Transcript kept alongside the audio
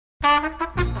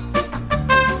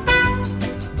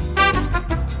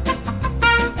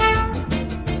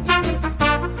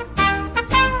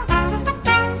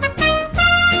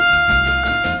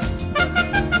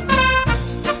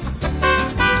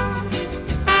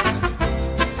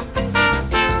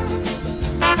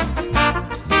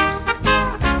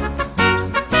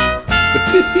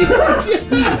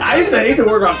I used to hate to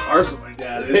work on cars with my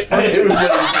dad.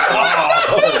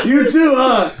 You too,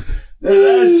 huh?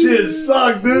 That shit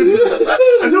sucked, dude.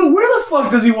 Dude, where the fuck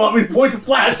does he want me to point the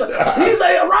flashlight? He's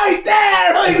like, right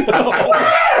there. Like,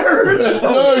 where? That's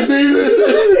nice, David.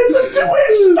 It's a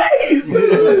 2-inch space.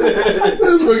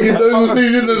 That's fucking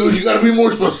nice. You gotta be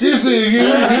more specific.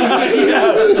 Yeah.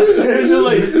 They're just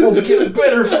like, well, get a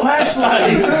better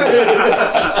flashlight.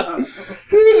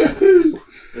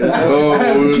 I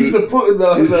have to keep the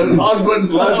on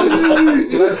button.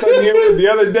 Last time the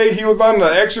other day he was on the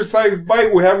exercise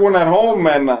bike. We have one at home,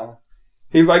 and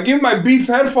he's like, "Give my Beats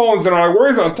headphones," and I'm like,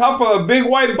 "Where's on top of a big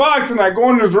white box?" And I go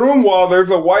in his room. Well, there's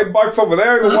a white box over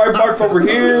there, the white box over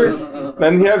here.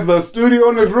 Then he has the studio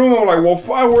in his room. I'm like, "Well,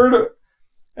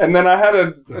 and then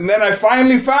I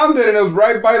finally found it, and it was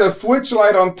right by the switch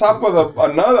light on top of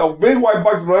another big white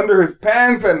box under his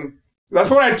pants. And that's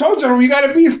what I told you. You got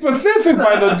to be specific. You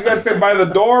got to say by the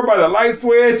door, by the light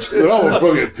switch. I was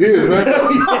fucking pissed, man.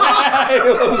 I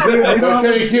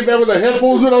tell you, came back with the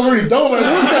headphones, dude. I was already done, man.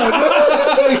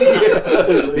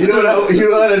 You know what I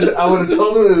would have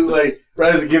told him? It was like,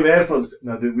 right as to give the headphones.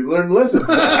 Now, did we learn lessons?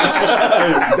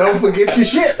 Don't forget your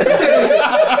shit.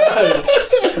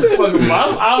 Fucking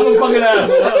mom, I'm the fucking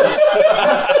asshole.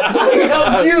 I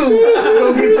helped you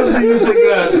go get something you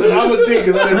forgot. I'm a dick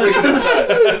because I didn't make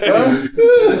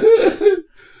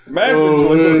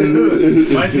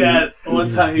it. My dad,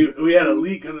 one time, we had a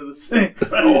leak under the sink.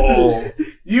 Right? Oh.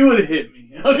 You would have hit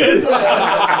me. Okay, so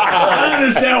I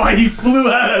understand why he flew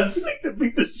out of the sink to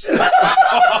beat the shit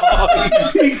out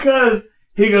of me. Because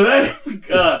he goes,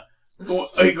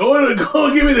 hey,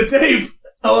 go give me the tape.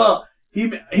 Oh, well. He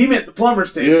meant the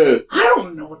plumber's tape. Yeah. I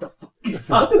don't know what the fuck he's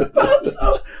talking about.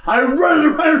 So I run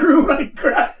in my room and I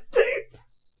grab the tape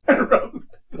and rub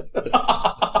it.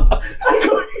 I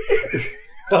go,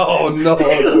 oh no.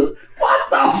 He goes, what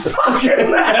the fuck is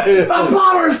that? The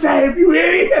plumber's tape, you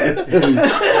idiot.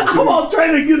 I'm all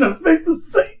trying to get him to fix the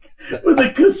sink with a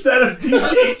cassette of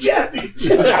DJ Jazzy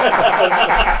Jeff.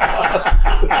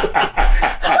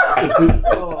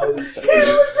 Oh, shit. He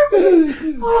looked at me.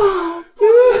 Oh,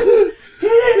 fuck.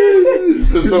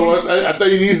 So I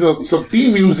thought you needed some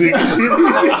theme music. It's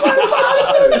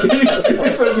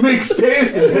a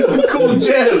mixtape. It's a cool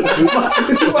jam.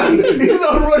 He's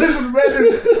all running to the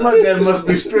bedroom. My dad must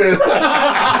be stressed.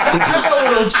 I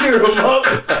know it'll cheer him up.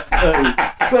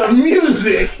 Some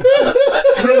music.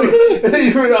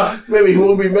 Maybe he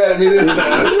won't be mad at me this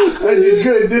time. I did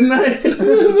good, didn't I?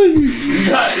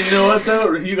 You know what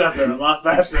though? You got there a lot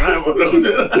faster than I would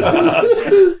have.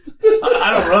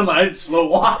 I don't run. I slow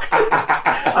walk.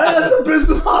 I had some pissed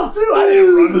him off too. I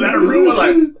didn't run to that room.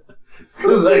 I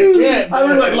can't. I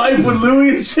was like Life with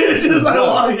Louie and shit. Just like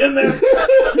walk in there.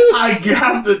 I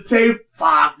grabbed the tape.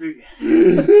 Fuck, dude.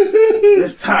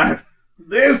 This time.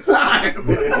 I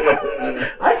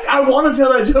want to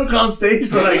tell that joke on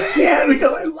stage, but I can't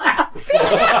because I laugh.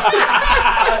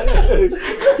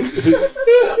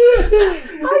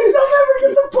 I'll never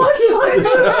get the punchline.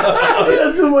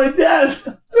 That's what my dad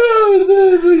said.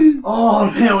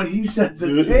 Oh man, when he said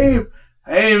the tape,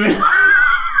 hey man.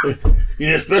 You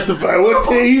didn't specify what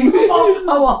tape. I'm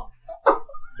on.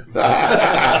 Be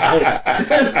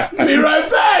right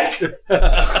back. You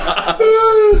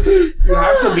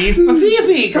have to be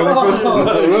specific.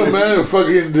 Look, man,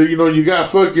 fucking, you got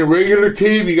fucking regular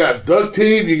tape, you got duct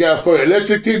tape, you got fucking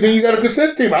electric tape, then you got a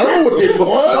cassette tape. I don't know what tape you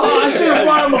want. Oh, I should have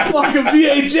brought him a fucking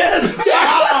VHS.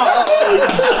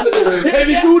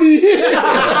 Heavy duty.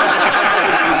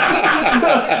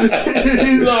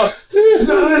 He's all,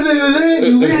 so this is the thing,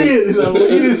 you idiot. He's like, well,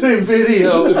 you didn't say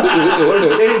video. Or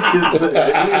tape cassette.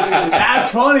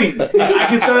 That's funny. I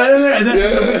can throw that in there. And then,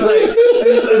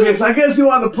 okay, so I guess you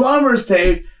want the plumber's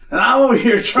tape, and I'm over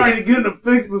here trying to get him to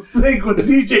fix the sink with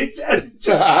DJ Chad.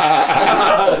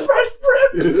 Fresh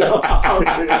Prince.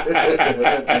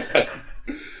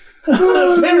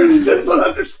 Parents just don't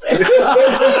understand.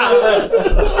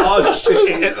 Oh,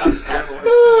 shit.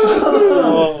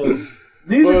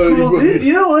 These are cool.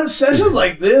 You know what? Sessions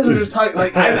like this are just talking.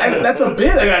 Like that's a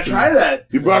bit. I gotta try that.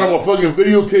 You brought him a fucking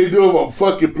videotape of a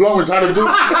fucking plumbers how to do.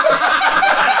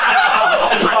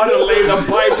 How to lay the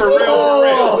pipe for real.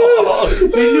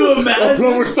 Can you imagine? A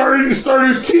plumber started his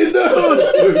kid up.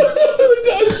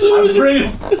 I'm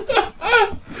bringing.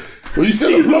 Well, you said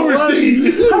the plumber's team.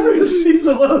 I'm bringing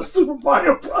season 1 of Super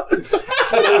Mario Brothers.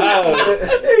 Here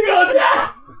you go, Dad.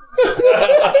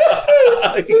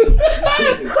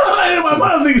 My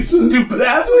mom thinks it's stupid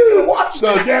ass. We're gonna watch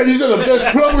that. No, Dad, these are the best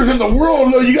plumbers in the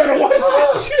world. No, you gotta watch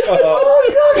this shit. Oh my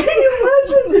god, can you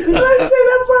imagine? When I say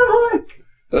that, I'm like,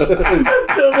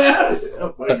 dumbass.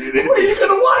 Where are you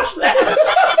gonna watch that?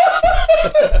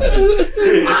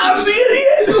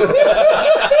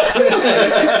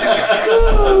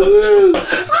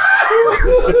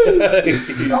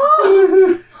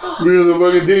 Bring the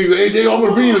fucking TV. Hey, Dave, I'm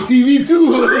gonna bring you the TV too.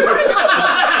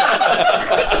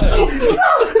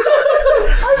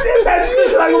 I said that's me.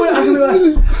 I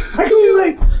can be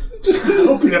like, I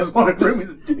hope he doesn't want to bring me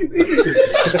the TV.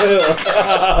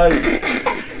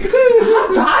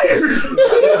 I'm tired.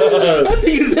 I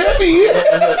think it's heavy.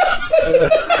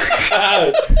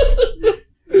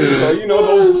 You know,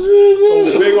 those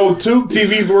big old tube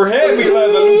TVs were heavy.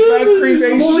 Like the flat screens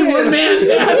ain't Only shit. one man,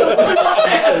 Dad. Only one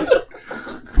man.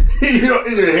 You know,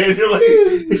 in your head, you're like,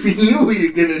 if you knew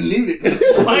you're gonna need it,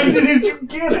 why didn't you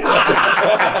get it?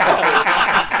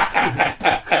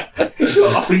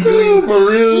 For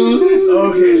real.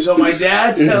 Okay, so my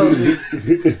dad tells me,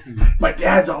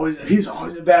 he's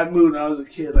always in a bad mood when I was a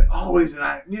kid, like always, and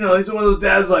he's one of those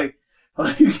dads like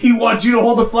he wants you to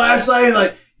hold the flashlight and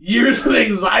like years of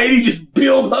anxiety just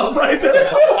build up right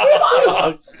there.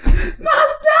 Not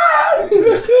that!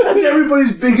 That's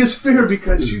everybody's biggest fear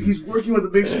because he's working with a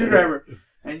big screwdriver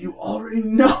and you already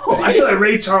know. I feel like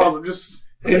Ray Charles, I'm just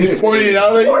He's pointing it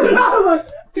out like, I'm like,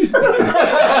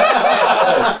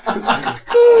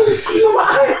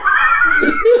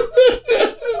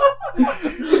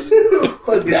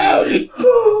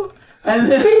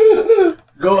 and then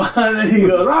go on, and he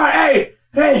goes, all right,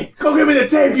 hey, go give me the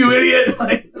tape, you idiot.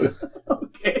 Like,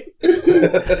 okay.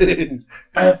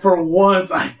 And for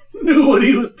once, I knew what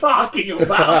he was talking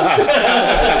about.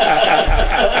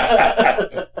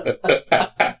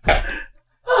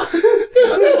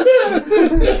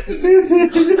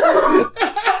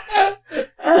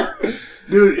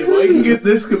 Dude, if I can get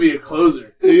this, could be a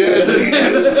closer. yeah.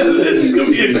 This could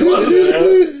be a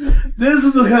closer. This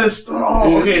is the kind of story.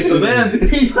 Oh, okay, so then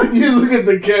You look at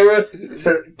the camera,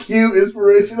 cue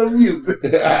inspirational music.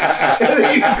 And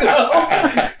there you go.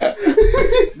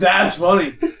 that's funny.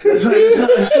 That's what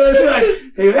I'd be like,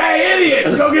 hey,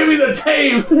 idiot, go give me the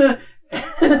tape.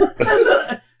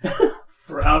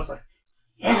 I was like,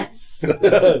 yes.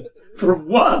 For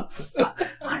once,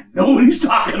 I know what he's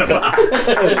talking about.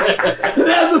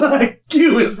 That's when I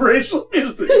cue inspirational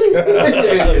music.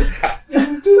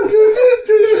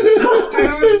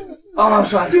 Oh,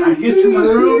 so I get to my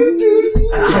room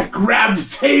and I grab the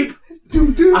tape.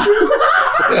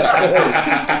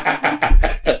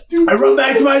 I run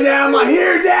back to my dad. I'm like,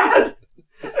 here, Dad.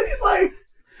 And he's like,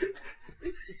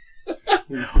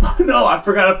 oh, no, I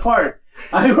forgot a part.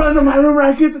 I run to my room and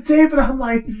I get the tape and I'm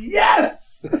like, yes.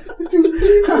 In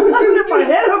my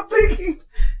head, I'm thinking,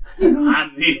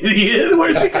 I'm the idiot.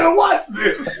 Where's she gonna watch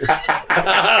this?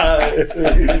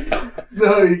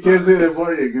 No, you can't say that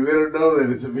part yet because they don't know that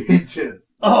it's a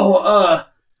VHS. Oh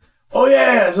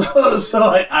yeah. So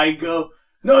I go.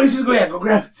 No, he says, go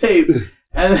grab the tape,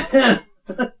 and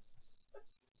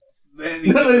then he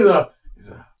He's a.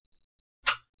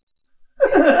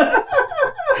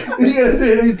 You gotta say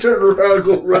it. He turned around and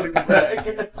go running back.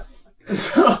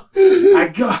 So I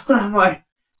go and I'm like,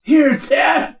 here,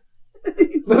 Dad.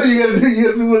 No, you gotta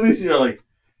do one of these. You're like.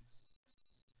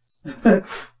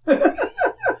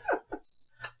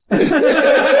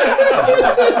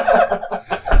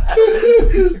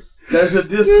 There's a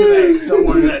disconnect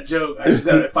somewhere in that joke. I just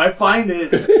gotta, if I find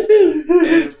it,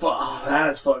 and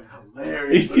that's fucking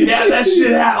hilarious. But yeah, that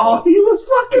shit had. Oh, he was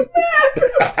fucking mad.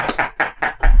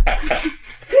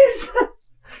 He said,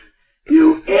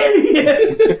 "You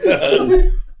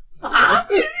idiot." I'm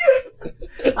the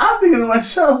idiot. I'm thinking to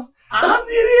myself, I'm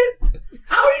the idiot.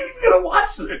 How are you even gonna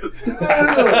watch this? I'm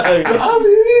the idiot.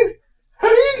 How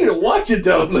are you gonna watch it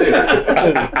down there?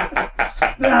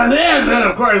 Now then,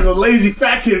 of course, a lazy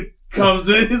fat kid comes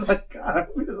in. He's like, God, I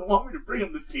hope he doesn't want me to bring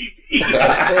him the TV.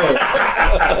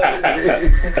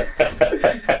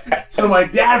 So my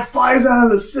dad flies out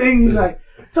of the sink. He's like,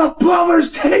 the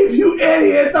plumber's tape, you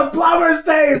idiot! The plumber's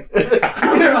tape!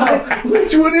 You're like,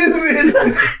 which one is it?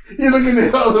 You're looking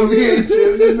at all the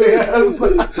VHSs they have.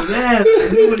 So then,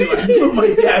 I knew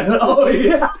my dad. Oh,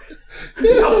 yeah.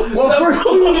 Well, for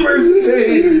plumber's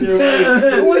tape.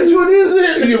 Which one is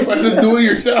it? You have to do it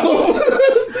yourself. I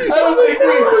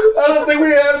don't think we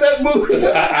have that movie.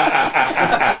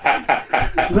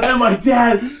 So then my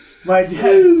dad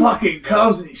fucking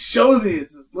comes and he shows me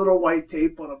it's this little white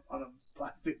tape on a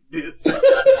plastic disc.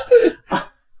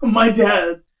 My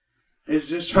dad is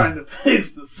just trying to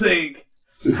fix the sink.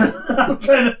 I'm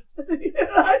trying to. Yeah,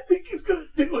 I think he's gonna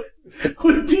do it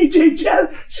with DJ Jazz.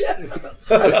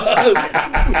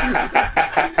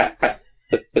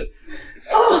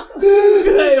 Oh, good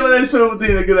day, my name's Phil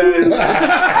Medina. Good day.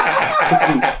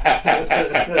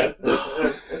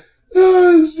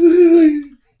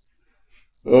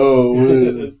 Oh,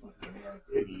 man.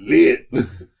 Lit.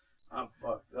 I'm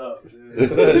fucked up,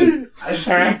 dude. I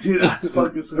sneaked Dude, I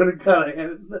fucking swear to God, I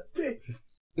handed him that tape.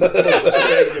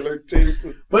 Regular tape.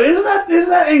 But isn't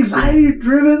that anxiety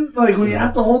driven? Like when you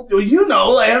have to hold, you know,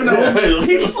 like having to hold.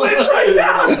 He flinched right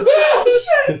now. Oh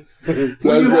shit!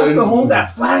 When you have to hold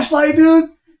that flashlight, dude,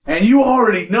 and you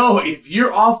already know if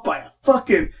you're off by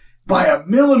a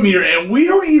millimeter, and we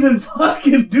don't even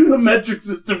fucking do the metric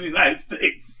system in the United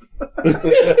States.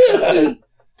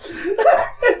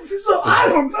 So I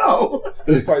don't know.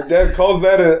 My dad calls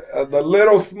that the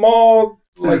little small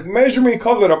like measurement. He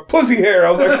calls it a pussy hair.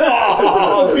 I was like,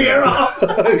 oh, Pussy hair off.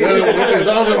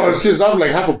 It's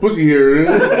like half a pussy here.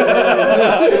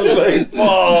 like,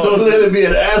 oh, Don't let it be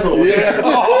an asshole. Yeah.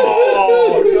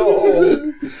 oh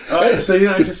no. All right, so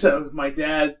I just said with my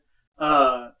dad.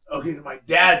 Okay, my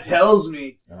dad tells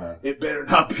me it better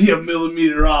not be a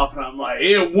millimeter off, and I'm like,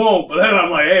 it won't. But then I'm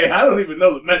like, hey, I don't even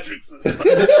know the metrics.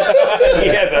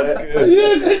 Yeah, that's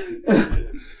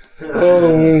good.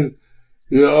 Oh, man.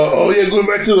 Yeah, yeah, going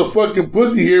back to the fucking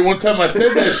pussy here. One time I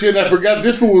said that shit, I forgot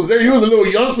this fool was there. He was a little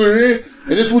youngster, and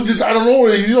this fool just, I don't know,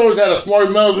 he always had a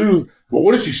smart mouth. He was, well,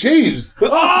 what if she shaves? Oh,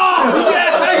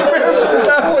 yeah, I remember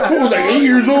that. He was like 8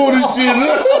 years old and shit.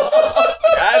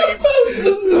 Got him.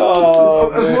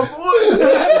 Oh, That's my boy.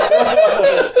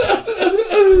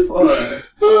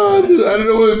 Oh, dude, I don't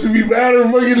know whether to be mad or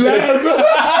fucking laugh.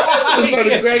 I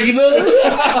started cracking up.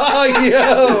 oh, yo.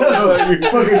 You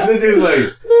fucking sit there like, me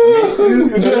too?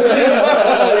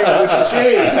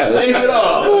 Shave it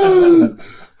off.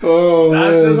 Oh, man.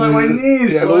 That's just like my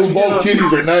knees. Yeah, those bald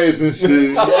kitties are nice and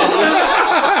shit. Yeah,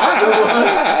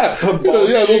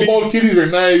 those bald kitties are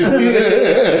nice.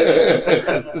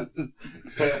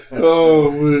 Oh,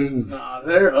 man. Nah,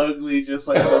 they're ugly, just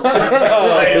like.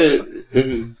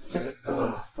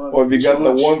 Well, if you got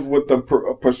the ones with the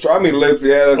pastrami lips,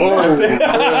 yeah,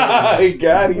 that's he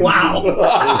got him. Wow.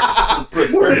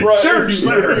 We're in church,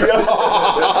 sir.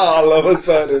 All of a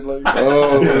sudden, like,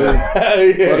 Oh, man.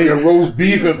 Fucking roast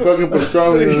beef and fucking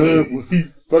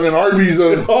pastrami. Fucking Arby's.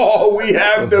 oh, we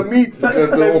have the meats. Got the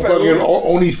whole fucking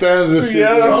OnlyFans and shit.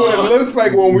 Yeah, that's what it looks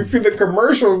like when we see the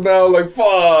commercials now. Like,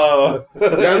 fuck. Yeah,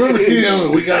 I remember seeing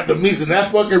them. We got the meats and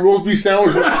that fucking roast beef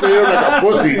sandwich was straight up like a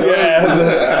pussy.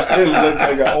 Yeah, it looks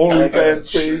like an OnlyFans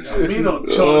page. Me no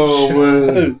chunch. Oh,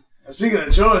 man. Speaking of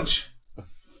chunch,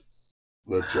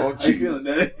 The how you chunky. feeling,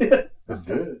 Daddy? I'm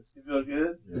good. You feel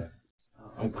good? Yeah.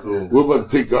 I'm cool. We're about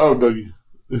to take off, Dougie.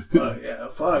 Yeah,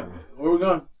 fuck. Where we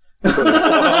going?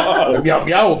 Meow,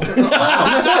 meow.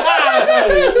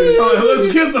 Let's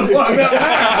get the fuck out.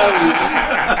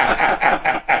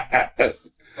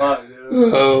 Fuck, dude.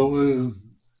 Oh, man.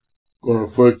 Going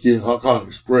to fucking Hong Kong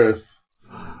Express.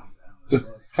 Did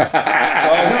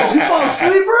you fall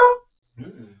asleep, bro?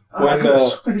 When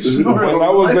I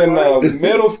was in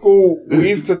middle school, we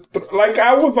used to like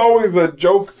I was always a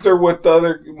jokester with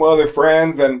other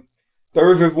friends, and there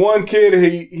was this one kid.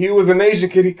 He was an Asian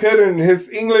kid. He couldn't. His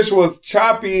English was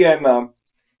choppy, and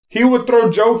he would throw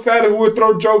jokes at us. We would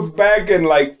throw jokes back, and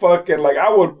like fucking like I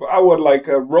would like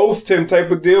roast him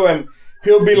type of deal, and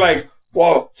he'll be like,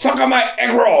 "Well, suck on my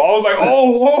egg roll." I was like,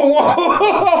 "Oh, whoa,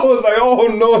 whoa!" I was like, "Oh,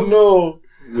 no."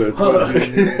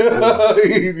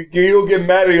 He'll get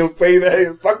mad and he'll say that.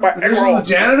 He'll suck my egg This roll. was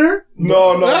the janitor?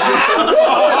 No.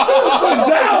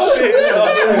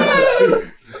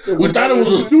 We thought it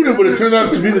was a student, but it turned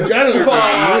out to be the janitor.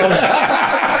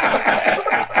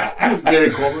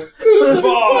 Gary Coleman.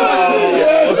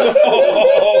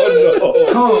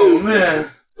 Oh, man.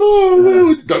 Oh, man.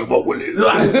 What you talking about, Willie?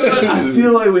 I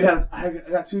feel like I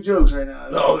got two jokes right now.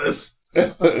 Oh, this. Wait,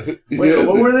 Yeah.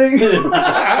 what were they? You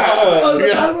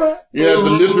have to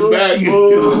listen back.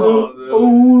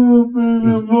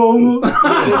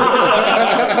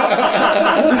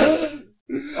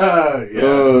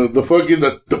 The fucking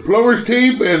the plumber's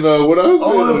tape and what else?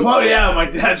 Oh, the plumber. Yeah, my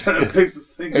dad trying to fix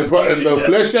this thing. And the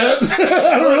flesh hats. I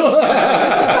don't know.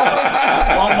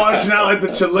 I'm marching out like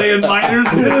the Chilean miners,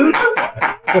 dude.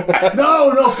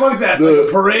 No, fuck that. Like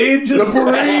a parade. Just, The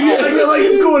parade, yeah. I feel like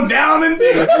it's going down in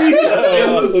Dixie. In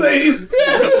the Saints.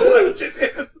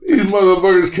 These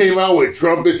motherfuckers came out with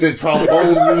trumpets and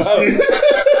trombones and shit.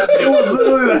 It was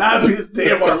literally the happiest day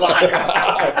of our lives.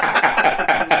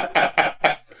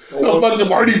 A fucking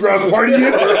Mardi Gras party.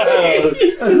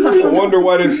 I wonder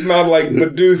why they smelled like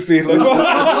Badusi. Like,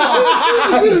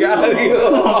 got him.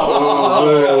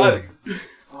 Oh, man.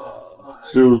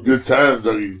 Shit was good times,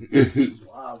 Dougie.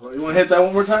 Wow, bro. You want to hit that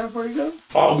one more time before you go?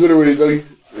 Oh, I'm good already, Dougie.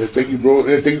 Yeah, thank you, bro.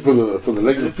 Yeah, thank you for the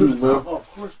lecture too, man. Oh, of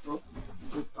course, bro.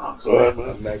 Good dogs. All right,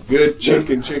 man. That good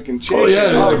chicken. Oh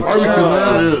yeah, Oh, the for barbecue, sure.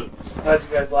 man. Yeah. Glad you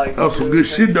guys like it. Oh, some dude. good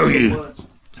shit, Thank though, you you. so much.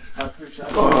 I appreciate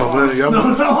it. Oh man, y'all. No,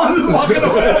 I'm just walking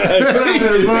away.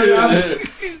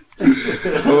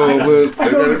 Oh man,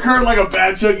 I go to Kurt like a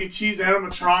bad Chuck E. Cheese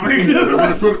animatronic.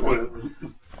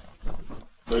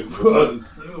 like fuck.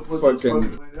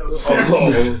 Fucking.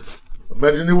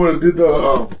 Imagine they would have did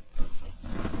the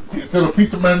tell the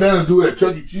pizza man down and do it at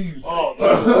Chuck E. Cheese. Oh,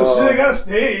 shit, they got a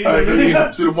stage. I can eat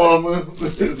to tomorrow, man.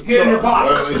 Get in your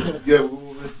box. Yeah.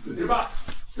 Your box.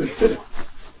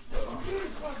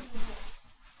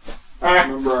 I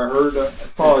remember I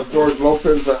saw George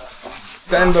Lopez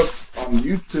stand up on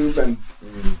YouTube and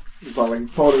he's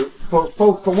like told it. So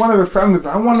one of the families,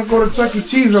 I want to go to Chuck E.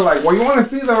 Cheese. They're like, well, you want to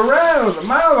see the red or the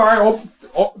mouth? All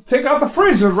right, take out the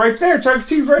fridge. It's right there. Chuck E.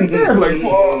 Cheese right there. Like,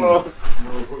 whoa.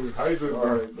 All right, baby. All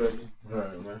right, man. All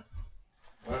right, man.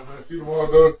 See you tomorrow,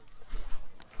 dog.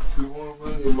 See you tomorrow,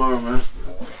 man. See you tomorrow, man.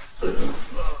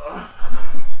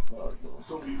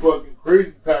 So be fucking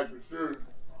crazy packed for sure.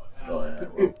 Oh, yeah,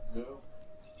 bro.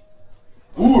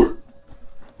 Bored.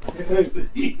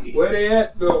 Where they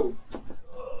at though?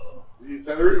 In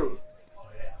Santa Rita.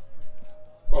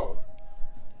 Oh.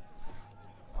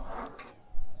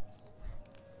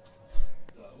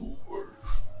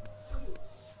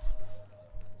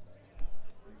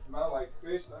 Smell like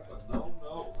fish. That's a no.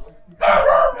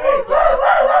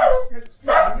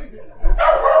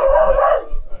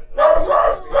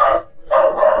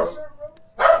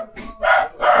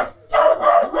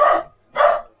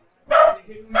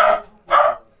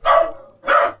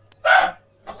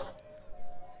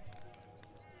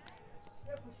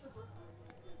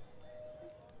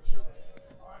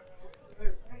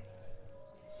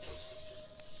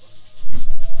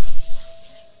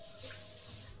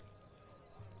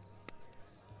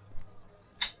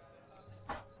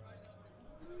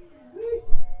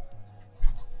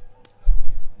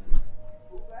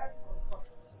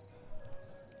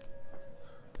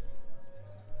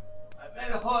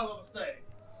 Made a horrible mistake.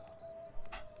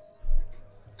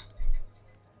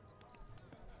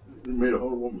 You made a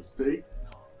horrible mistake.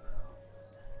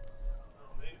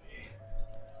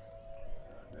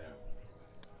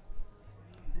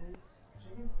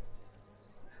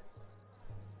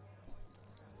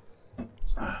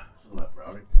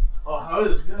 Brownie. Oh, how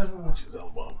is it good? What's his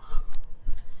elbow?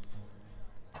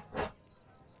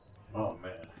 Oh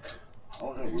man, how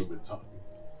long have we been talking?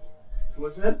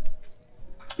 What's that?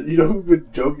 You know we've been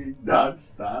joking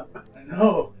non-stop. I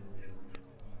know.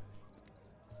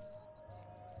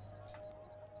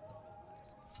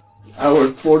 Hour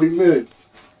and 40 minutes.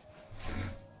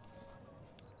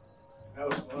 That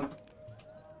was fun.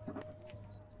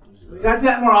 We got to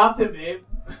that more often, babe.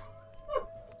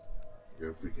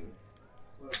 You're freaking.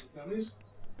 What, gummies?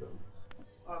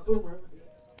 Boomer.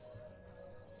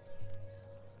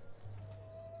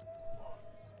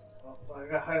 Well, if I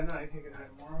got high tonight, I can't get high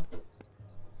tomorrow.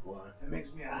 Why? It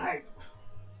makes me a hype.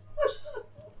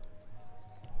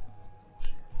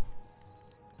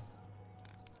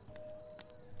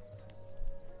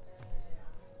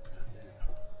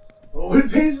 Well, we're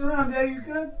pacing around, Dad. You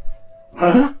good?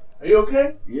 Huh? Are you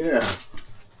okay? Yeah.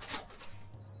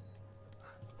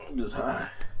 I'm just high.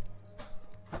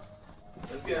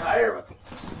 Let's get higher.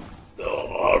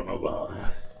 Oh, I don't know about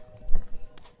that.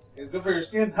 It's good for your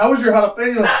skin. How was your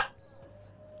jalapeno?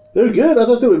 They're good. I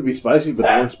thought they would be spicy, but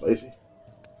they weren't spicy. What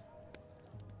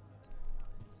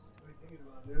are you thinking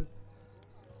about, dude?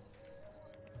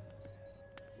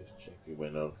 Just checking my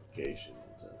notifications.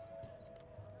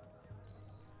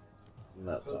 I'm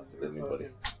not talking to anybody.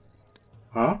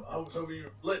 Huh? I was hoping you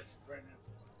were blitzed right now.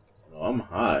 No, I'm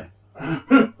high.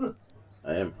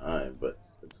 I am high, but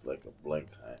it's like a blank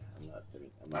high. I'm not.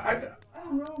 I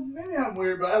don't know. Maybe I'm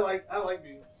weird, but I like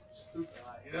being stupid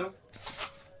high. You know?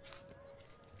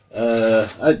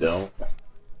 I don't.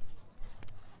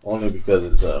 Only because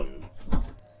it's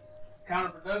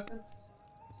Counterproductive.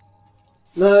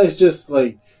 No, it's just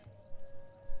like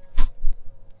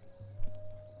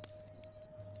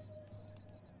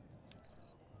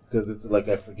because it's like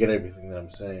I forget everything that I'm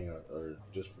saying, or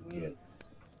just forget.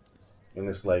 And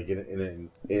it's like in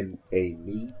a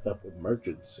need of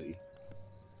emergency,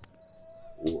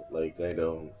 like I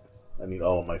need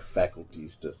all of my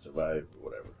faculties to survive or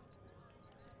whatever.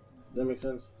 Does that make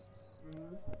sense?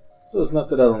 Mm-hmm. So it's not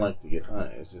that I don't like to get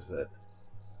high. It's just that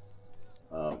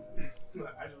I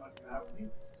just like to have you.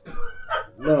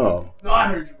 no. No, I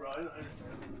heard you, bro. I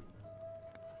understand.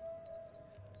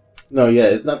 No, yeah,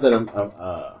 it's not that I'm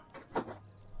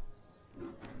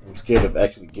scared of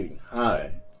actually getting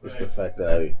high. It's the fact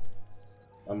that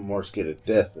I'm more scared of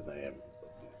death than I am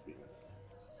of being high.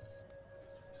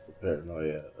 It's the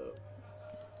paranoia of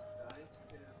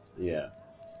yeah.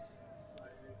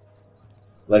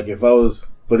 Like if I was,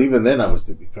 but even then I would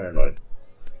still be paranoid.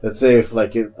 Let's say if I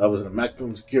was in a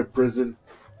maximum secure prison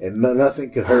and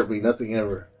nothing could hurt me, nothing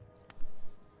ever.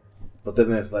 But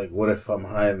then it's like, what if I'm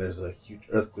high and there's a huge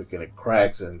earthquake and it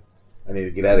cracks and I need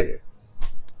to get out of here?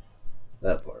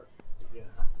 That part. Yeah.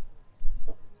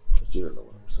 But you don't know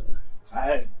what I'm saying. I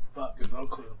had fucking no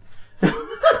clue.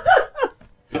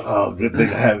 Oh, good thing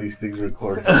I have these things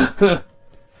recorded.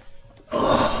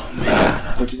 Oh,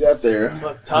 man. What you got there?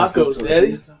 Fuck tacos,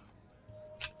 daddy. What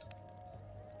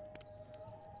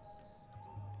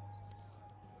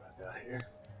I got here?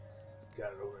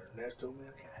 Got it over Ernesto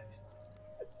Mercadis.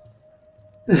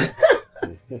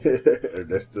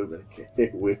 Ernesto, man,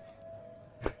 can't wait.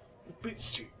 Beach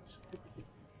Street.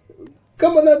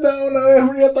 Coming down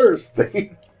every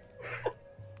Thursday.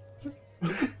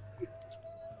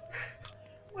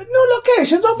 With new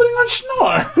locations opening on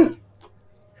Schnorr.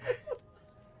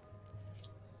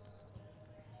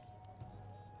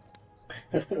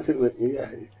 Yeah,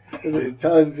 is it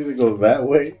Italians either go that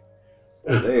way?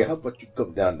 Hey, how about you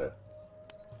come down there?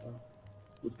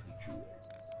 What did you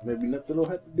maybe nothing will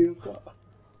have to do with car.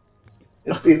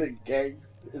 It's either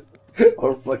gangsters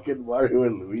or fucking Mario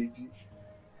and Luigi.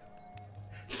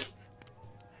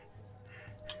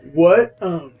 What?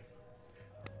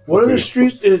 What are the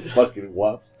streets? Fucking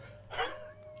wops.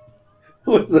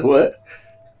 What's the what?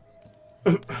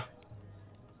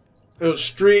 Those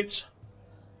streets.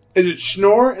 Is it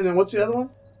Schnorr? And then what's the other one?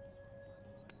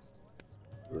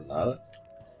 Granada?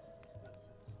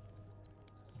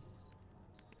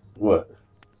 What?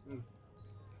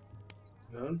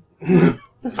 None.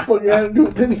 What's the fuck got to do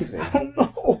with anything? I don't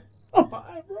know.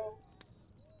 Why, bro?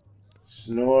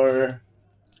 Schnorr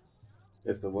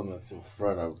is the one that's in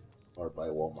front of or by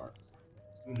Walmart.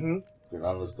 Mm-hmm.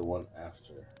 Granada's the one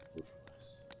after Food for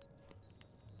Less.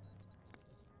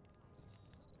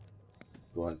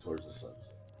 Going towards the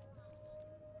sunset.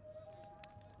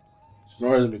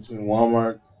 Schnorr is in between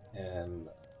Walmart and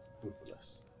Food for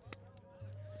Less.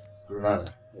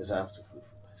 Granada is after Food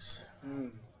for Less.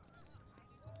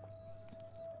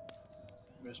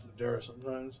 Miss Madera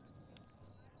sometimes.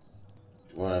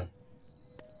 Why?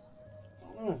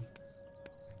 Mm.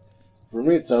 For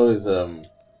me, it's always because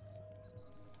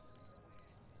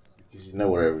you know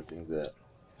where everything's at.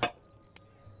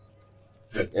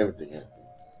 Like everything.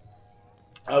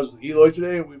 I was with Eloy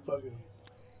today, and we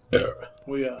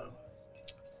oh,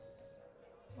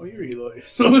 you're Eloy.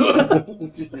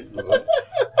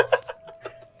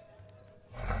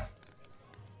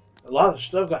 A lot of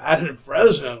stuff got added in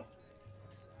Fresno.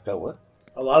 Got what?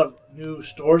 A lot of new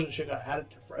stores and shit got added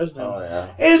to Fresno. Oh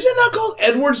yeah. Hey, is it not called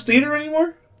Edwards Theater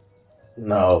anymore?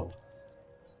 No.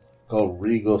 It's called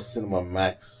Regal Cinema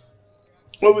Max.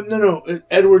 Oh, no,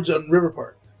 Edwards on River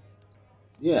Park.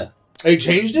 Yeah. They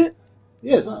changed it?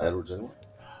 Yeah, it's not Edwards anymore.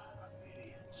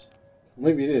 Idiots.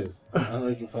 Maybe it is. I don't know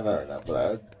if you can find out right now,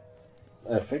 but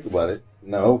I think about it.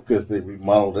 No, because they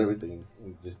remodeled everything.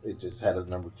 It just had a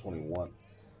number 21.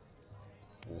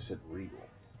 And it said Regal.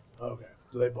 Okay,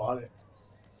 so they bought it.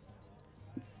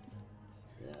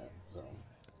 Yeah, so.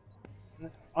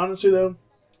 Honestly, though,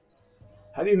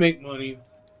 how do you make money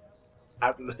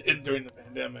during the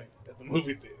pandemic at the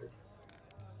movie theater?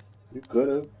 You could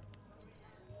have.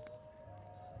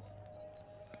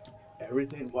 Why do you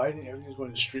think everything's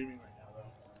going to streaming right now,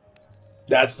 though?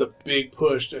 That's the big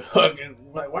push to fucking,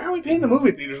 like, why are we paying the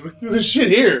movie theaters? We can do this shit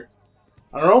here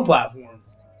on our own platform.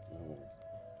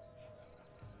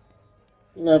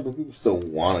 Nah, but people still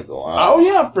want to go out. Oh,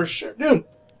 yeah, for sure. Dude.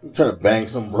 I'm trying to bang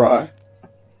some broad.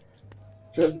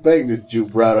 Trying to bang this Jew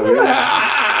broad over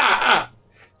here.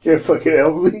 Can't fucking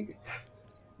help me.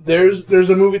 There's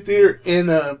a movie theater in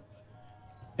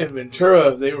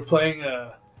Ventura. They were playing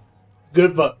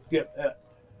Goodfellas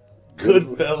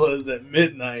at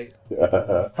midnight.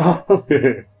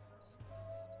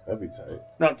 That'd be tight.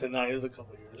 Not tonight. It was a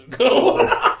couple years ago.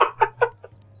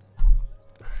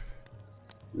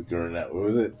 During that, what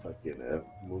was it? Fucking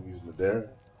movies Madera.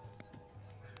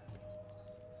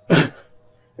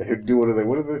 Do what are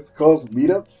they called?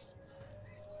 Meetups?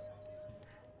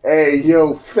 Hey,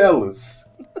 yo, fellas.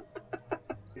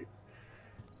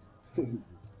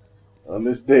 On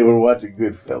this day, we're watching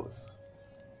Goodfellas.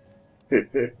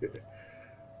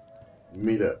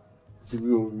 Meet up. See,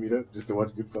 we want to meet up just to watch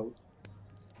Goodfellas?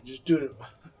 Just do it.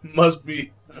 Must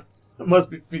be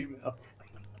female.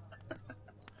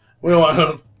 We don't want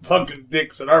no fucking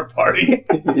dicks at our party.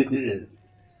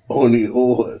 Only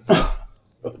whores.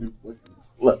 Only fucking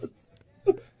sluts.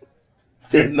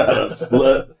 You're not a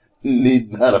slut.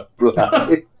 Need not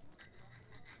apply.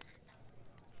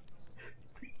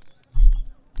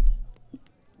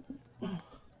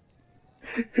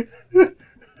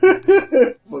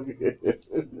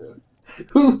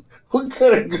 What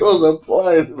kind of girls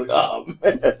applying? Like, oh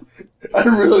man, I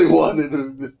really wanted him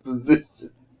in this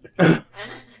position.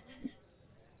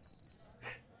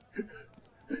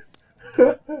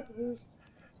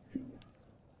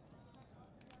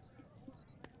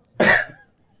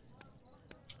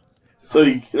 So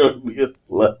you can't be a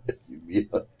slut if you be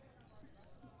a...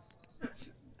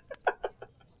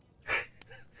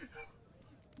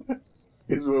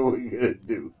 Here's what we're gonna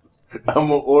do. I'm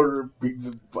gonna order a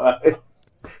pizza pie.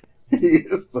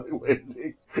 It's like,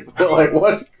 wait, well, I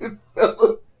watch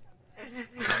Goodfellas.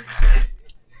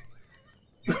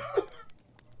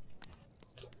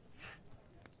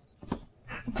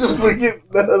 To forget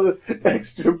none of the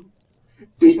extra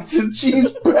pizza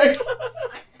cheese packets.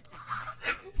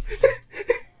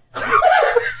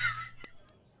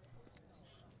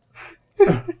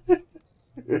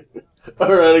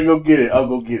 All right, I'll go get it.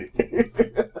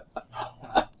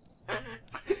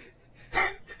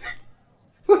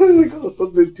 What is it called?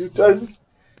 Something 2 times?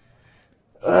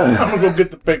 I'm gonna go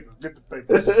get the paper.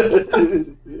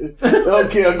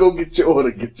 Okay, I'll go get your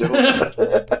order.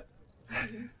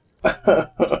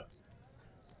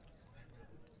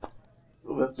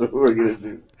 So that's what we're gonna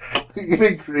do. We're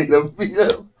gonna create a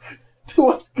meetup to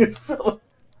watch Goodfellas.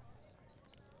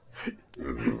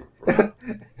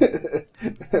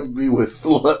 And be with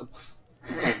sluts.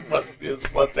 Must be a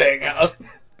slut to hang out.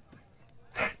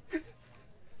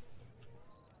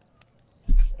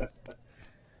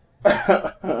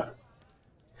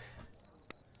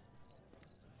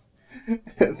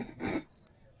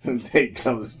 And day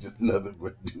comes just nothing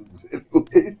but dudes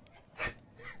anyway.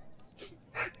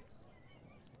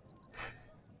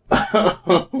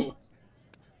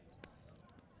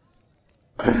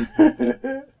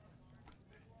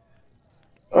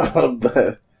 Oh,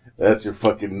 that's your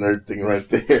fucking nerd thing right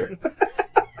there.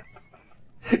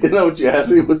 Isn't that what you asked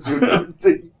me? What's your nerd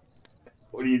thing?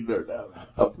 What do you nerd out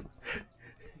about?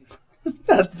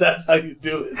 That's how you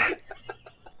do it.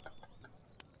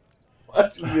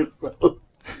 Watching Goodfellas.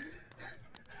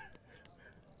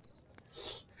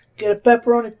 Get a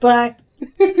pepperoni pie.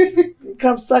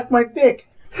 Come suck my dick.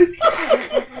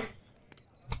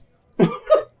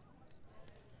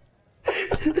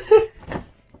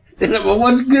 And I'm gonna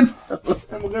watch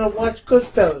Goodfellas. And we're gonna watch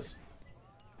Goodfellas.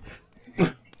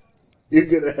 You're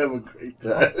gonna have a great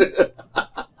time.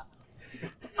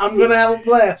 I'm gonna have a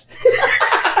blast.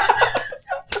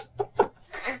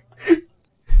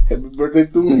 Happy birthday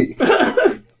to me.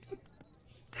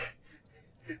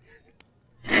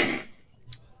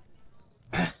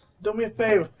 Do me a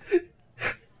favor.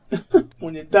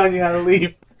 When you're done, you gotta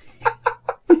leave.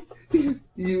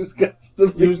 You've got to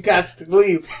leave. You've got to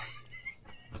leave.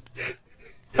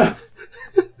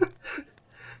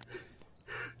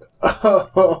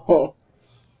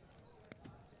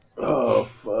 Oh,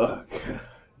 fuck.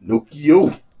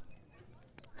 Nokia.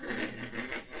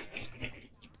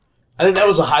 I think that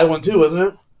was a high one too,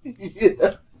 wasn't it?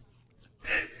 Yeah.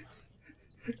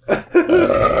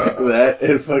 That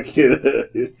and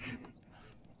fucking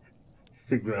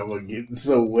your grandma getting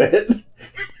so wet.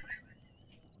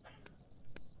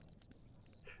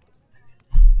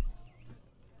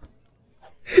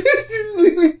 She's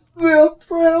leaving snail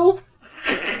trails.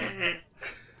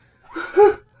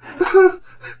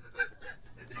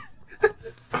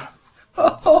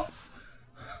 Oh.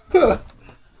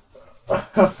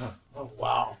 Oh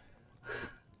wow.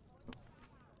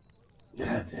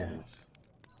 God damn.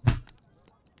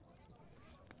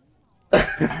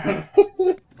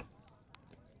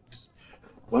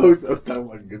 Why were we talking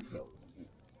about Goodfellas?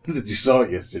 That you saw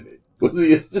it yesterday. Was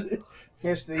it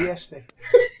yesterday? Yesterday.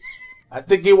 I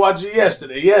think he watched it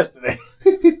yesterday.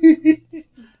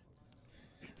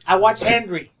 I watched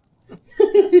Henry.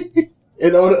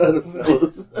 And all the other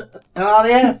fellas. And all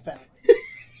the other fellas.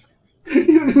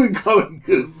 You don't even call them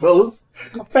Goodfellas.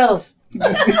 Fellas.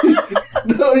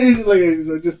 No, you're just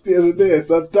like just the other day I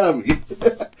saw Tommy.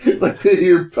 Like they're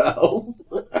your pals.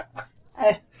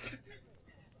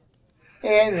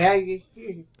 Henry,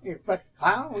 you fucking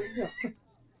clown. What you doing?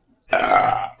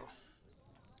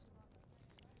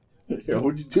 Yeah,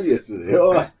 what'd you do yesterday?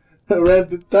 Oh, I ran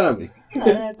to Tommy.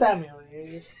 I Tommy over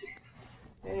here.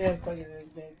 Yeah, fucking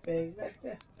baby.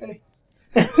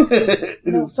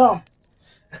 No song.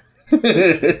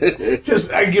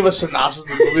 Just I give a synopsis of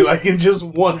the movie like in just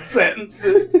one sentence.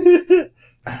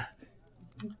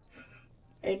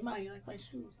 Hey, Ma, you like my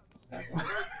shoes?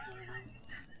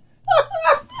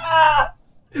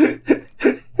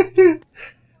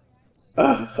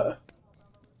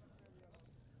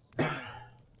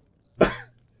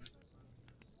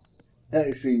 I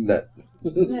ain't seen nothing.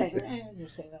 Hey, you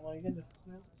say that while you can do.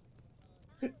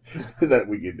 Nothing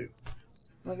we can do.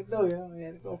 Like a dog, you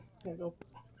had to go.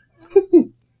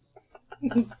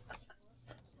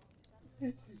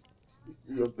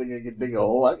 You don't think I can dig a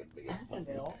hole? I can dig a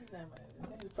hole.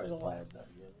 First of all, I've done.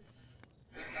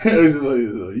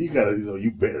 You gotta,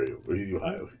 you bury it or you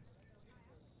hide it.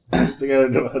 You think I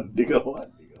don't know how to dig a hole? I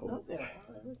dig a hole.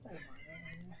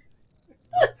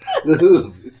 The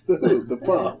hoof. It's the hoof, the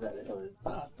paw.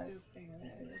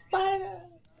 Spider.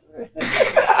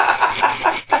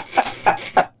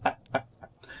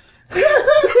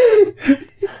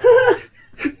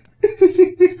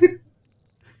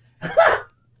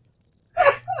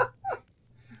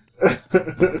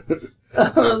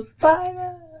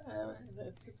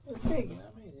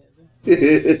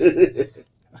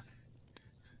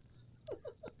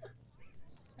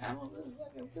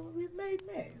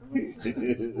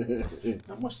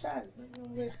 I'm more shy.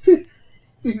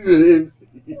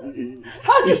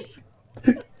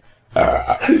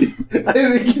 I think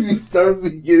if you start from the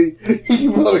beginning,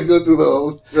 you probably go through the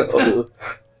whole show,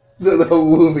 the whole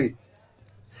movie.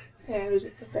 Yeah, it was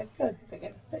just that good. They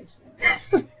got a face.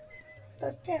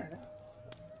 That's Karen.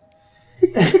 I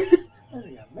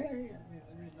got married. I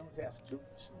didn't know it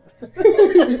was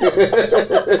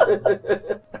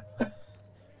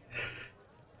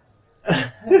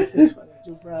It's funny,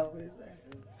 Joe Brown is back.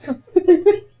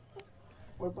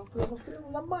 Where my girl was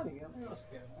stealing the money. I mean, I was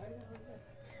scared.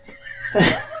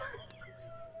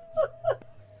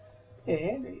 Yeah,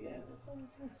 Henry, yeah.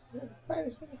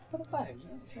 Fridays for the vibes,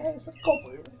 Saturdays for the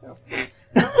couple.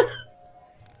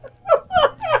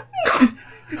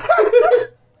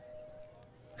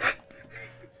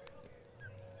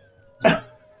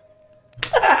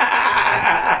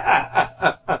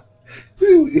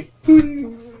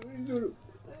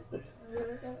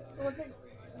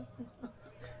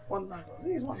 One night goes,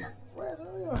 these one night. Where's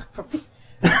we went from?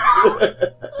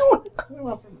 We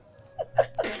went from.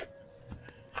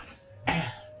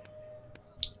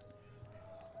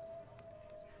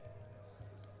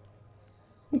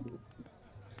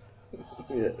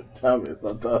 Yeah, Thomas,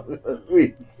 I'm Thomas.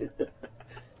 Sweet.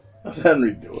 How's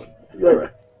Henry doing? He's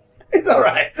alright. It's all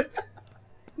right.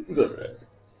 He's alright.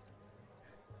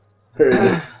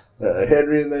 Heard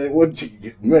Henry and that one chick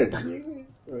getting married.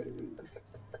 Right.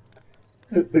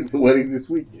 I think the wedding's this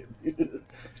weekend.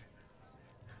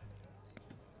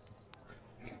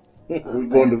 We're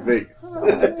going to Vegas.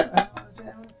 I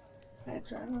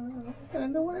gotta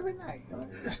do one every night.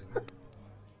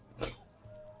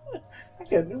 I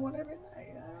gotta do one every night.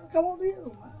 Come on to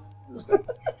you, man.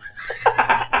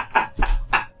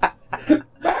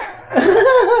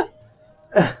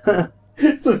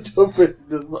 So Joe Pesci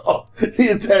does the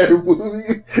entire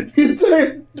movie, the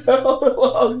entire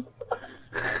dialogue.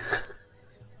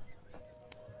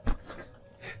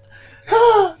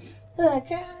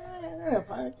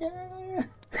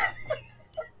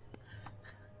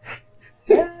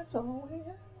 That's all we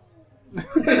have.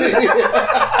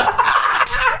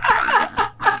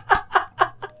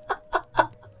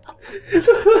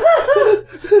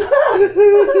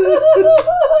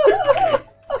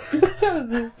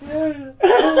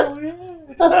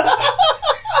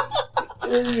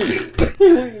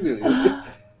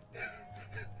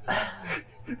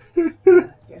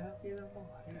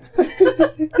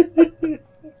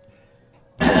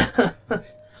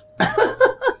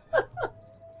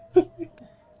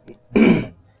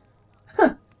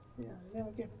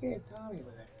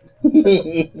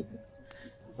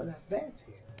 For that dance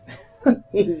here.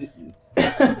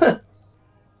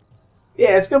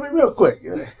 Yeah, it's gonna be real quick.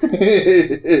 Yeah,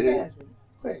 it's gonna be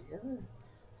quick.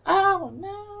 Oh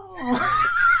no!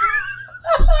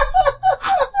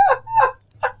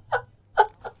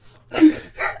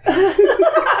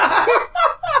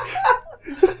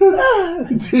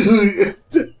 Dude.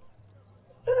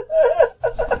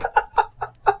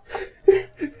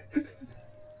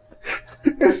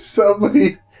 If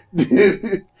somebody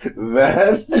did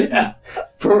that, Yeah.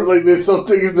 for like there's some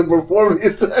tickets to perform the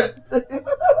entire thing.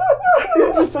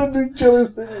 It's just some dude chilling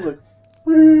sitting like,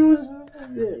 what are you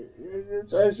doing? You're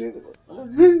trying to shoot it.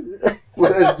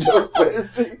 With that Joe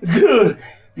Pesci. Dude,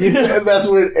 yeah. And that's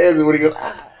where it ends when he goes,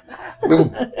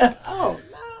 Oh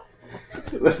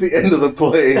that's the end of the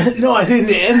play. no! No, I think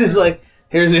the end is like,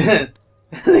 here's the end.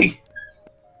 Like,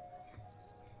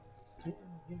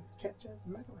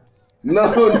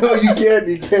 No, you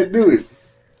can't do it.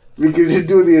 Because you're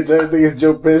doing the entire thing as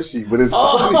Joe Pesci, but it's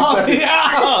oh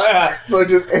yeah. so it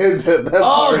just ends at that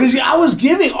Oh, part. because I was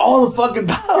giving all the fucking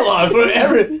dialogue for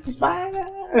every. Spider.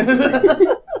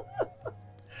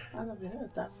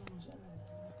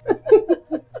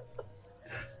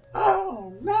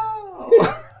 Oh no!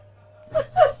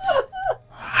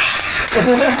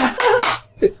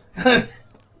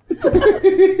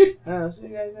 see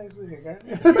you guys next week, okay?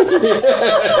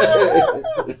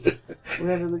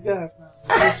 We're under the gun.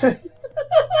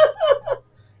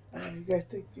 You guys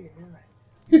take care. All right.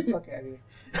 Fuck out of here.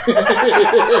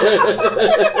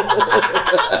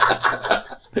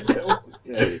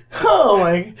 Oh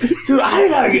my, dude!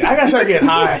 I gotta start getting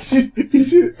high. You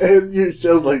should end your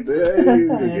show like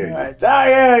that. All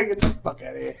right, get the fuck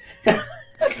out of here.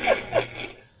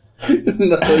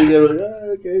 No, you're like,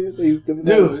 okay.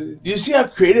 Dude, you see how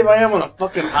creative I am on a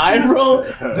fucking high, bro?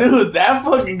 Dude, that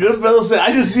fucking Goodfellas said,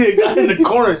 I just see a guy in the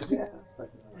corner.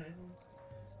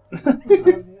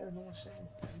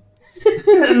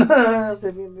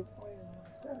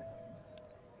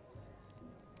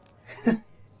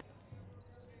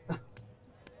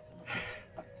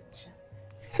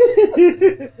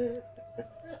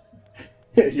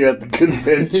 Yeah, you're at the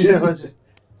convention.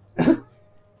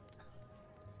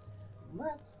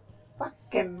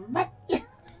 Fucking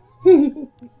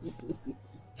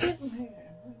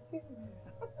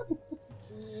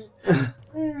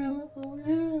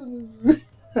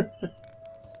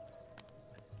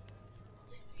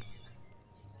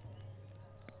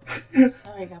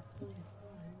Sorry, I got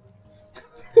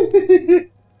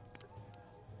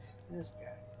this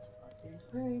guy is fucking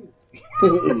crazy.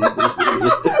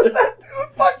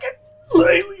 Fucking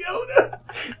Ray Liotta.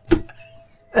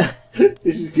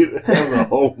 You should get have a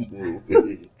whole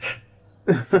movie.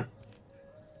 I'm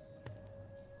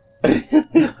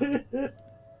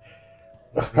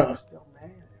still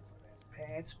mad at that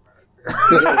pants burger.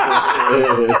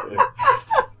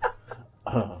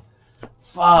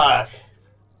 Fuck.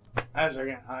 I start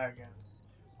getting high again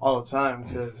all the time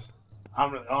because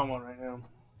I'm really on one right now.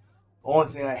 The only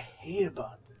thing I hate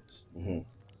about this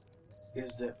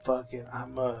is that fucking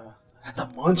I'm at the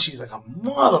munchies like a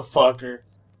motherfucker.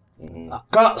 I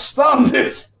can't stand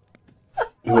it.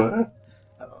 What?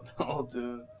 I don't know,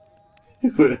 dude.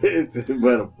 It's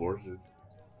about abortion.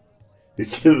 You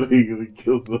can legally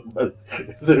kill somebody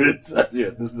if they're inside you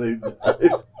at the same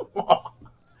time.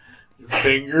 Your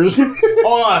fingers.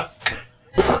 Hold on.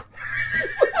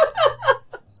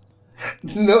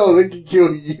 No, they can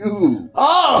kill you.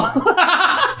 Oh!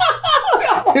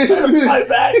 My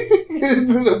bad.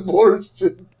 It's an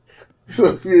abortion. So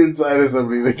if you're inside of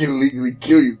somebody, they can legally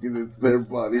kill you because it's their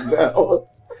body now.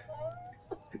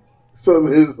 So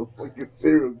there's a fucking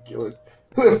serial killer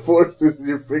that forces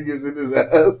your fingers in his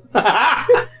ass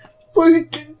so he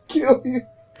can kill you.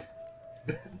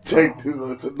 Take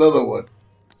two, it's another one.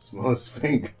 Smell his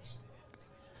fingers.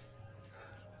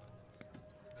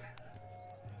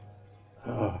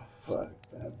 Oh, fuck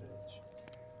that bitch.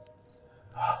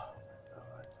 Oh,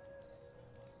 God.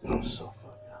 I'm so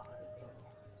fucking high,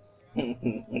 bro.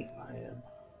 I am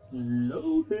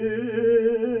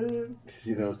loaded.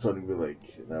 You know, it's only been like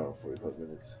an hour and 45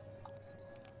 minutes.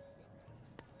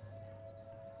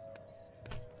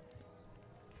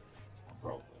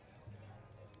 Probably.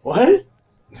 What?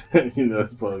 You know,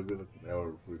 it's probably been like an hour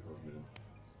and 45 minutes.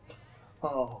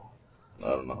 Oh. I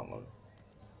don't know how long.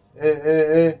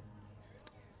 Hey.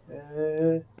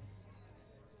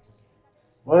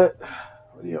 What?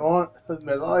 What do you want with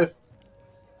my life?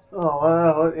 Oh,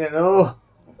 well, you know.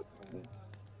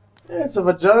 It's a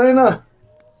vagina.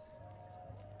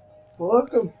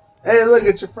 Fuck 'em. Hey, look,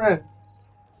 it's your friend.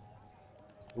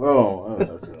 Oh, I haven't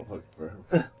talked to her in fucking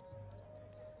forever.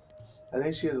 I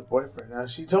think she has a boyfriend now.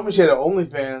 She told me she had an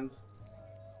OnlyFans.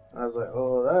 I was like,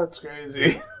 oh, that's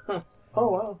crazy. Oh,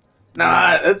 wow.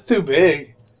 Nah, that's too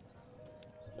big.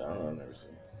 I don't know, I've never seen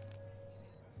it.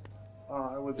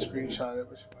 Oh, I would screenshot it,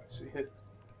 but she might see it.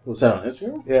 What's that on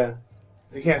Instagram? Yeah.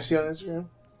 You can't see on Instagram?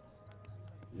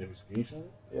 You never screenshot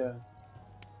it? Yeah.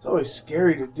 It's always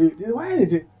scary to do. Dude, why do they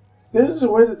do...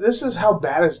 This is how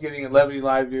bad it's getting at Levity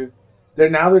Live, dude.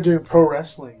 They're doing pro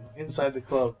wrestling inside the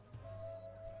club.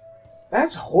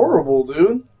 That's horrible,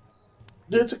 dude.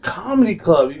 Dude, it's a comedy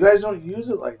club. You guys don't use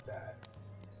it like that.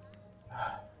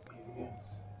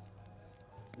 Idiots.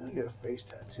 I'm gonna get a face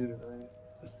tattoo tonight.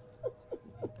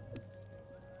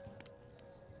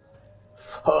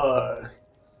 Fuck.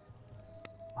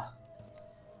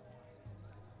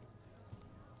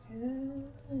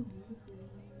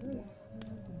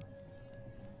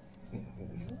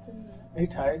 Are you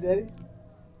tired, Daddy?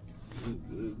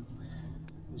 Good.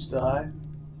 You still high?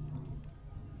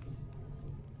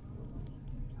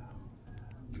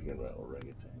 Thinking about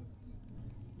orangutans.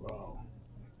 Bro,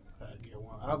 gotta get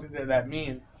one. I don't think they're that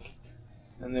mean.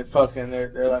 And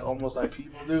they're like almost like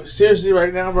people, dude. Seriously,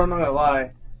 right now, bro, I'm not gonna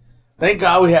lie. Thank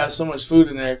God we have so much food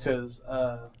in there, because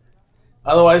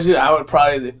otherwise, dude, I would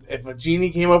probably, if a genie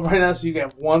came up right now so you can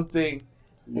have one thing,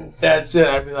 that's it.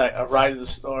 I'd be like, a ride to the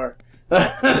store.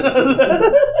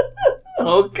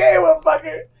 Okay,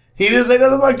 motherfucker. He didn't say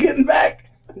nothing about getting back.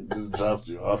 Just drops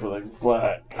you off like a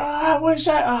flag. I wish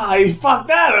he fucked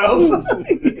that up.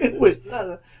 Wish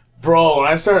that. Bro, when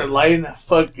I started lighting that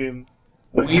fucking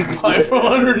weed pipe from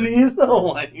underneath,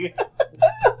 oh my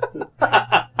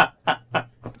god.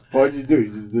 What'd you do?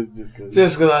 You just did just cause.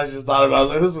 Just because I just thought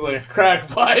about it, I was like, this is like a crack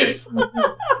pipe.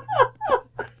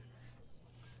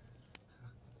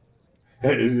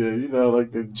 You know,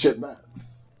 like the chit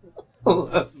nuts.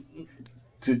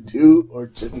 To do or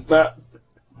to not.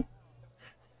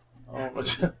 Oh,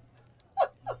 but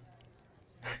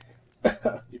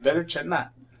you better check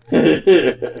not. It's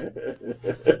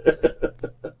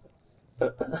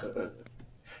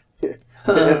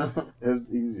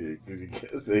easier because you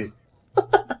can't say.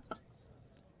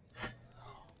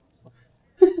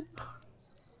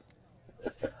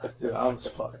 Dude, I was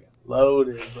fucking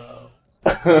loaded, bro.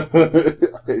 I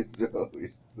know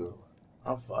you're still.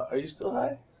 Are you still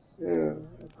high? Yeah,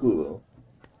 cool though.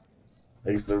 I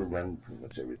used to remember pretty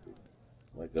much everything.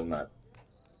 Like I'm not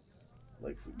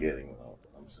like forgetting what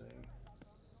I'm saying.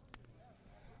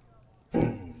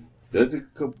 I took a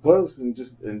couple puffs and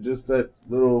just that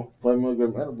little 5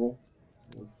 milligram edible.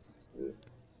 Yeah.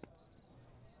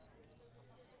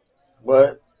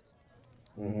 What?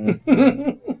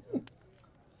 Mm-hmm.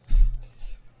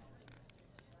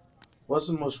 What's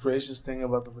the most racist thing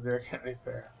about the Madera County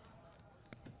Fair?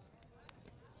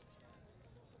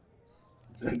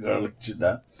 The garlic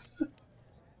chidas.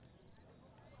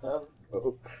 I don't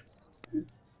know.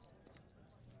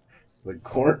 Like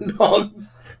corn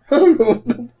dogs. I don't know what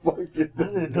the fuck it I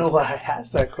didn't know why I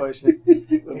asked that question.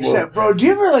 Except, bro, do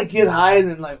you ever like get high and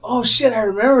then like, oh shit, I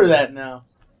remember that now?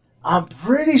 I'm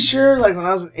pretty sure, like when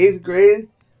I was in 8th grade,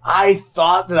 I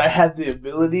thought that I had the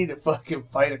ability to fucking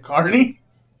fight a carny.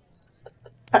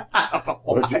 I don't know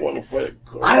why. Why'd you want to fight a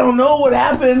carny? I don't know what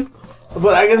happened,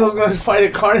 but I guess I was going to fight a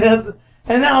carny.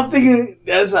 And now I'm thinking,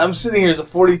 as I'm sitting here as a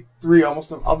 43,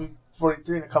 I'll be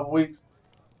 43 in a couple weeks.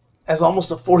 As almost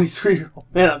a 43-year-old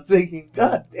man, I'm thinking,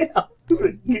 God damn, I'm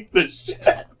going to kick the shit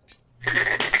out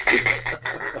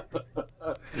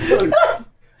of you.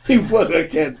 You fuck, I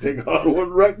can't take on one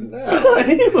right now.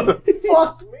 He would have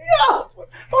fucked me up. What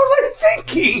was I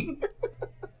thinking?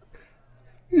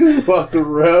 You just walk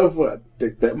around, fuck,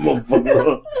 take that motherfucker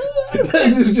off.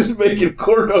 That dude's just making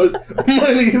corn dogs,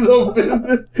 minding his own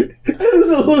business. And there's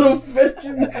a little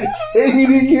fetching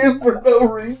hanging him for no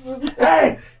reason.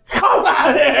 Hey, come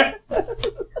out here.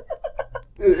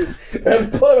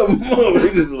 And put him up.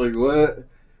 He's just like, what?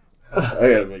 I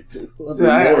gotta make two. Dude,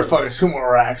 I gotta fucking 2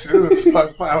 more racks. This is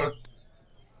fucking fine.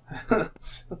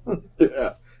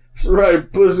 Yeah. That's right,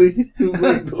 pussy. You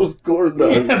make those corn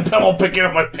dogs. And Pebble picking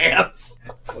up my pants.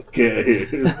 Okay.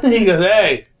 He goes,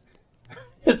 hey.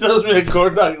 It throws me a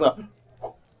corn dog. He's like,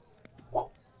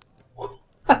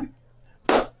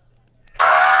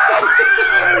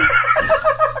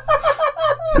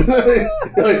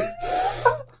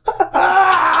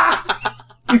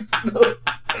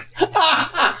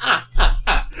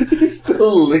 He's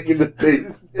still licking the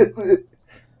taste.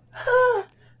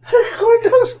 corn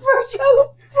dogs fresh out of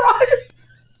the fryer.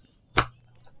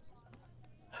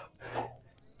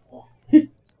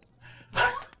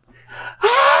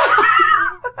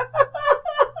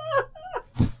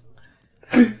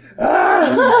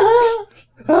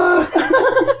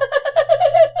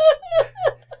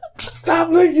 Stop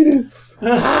licking it.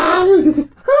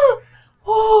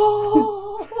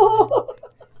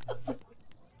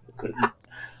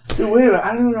 Dude, wait a minute.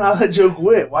 I don't even know how that joke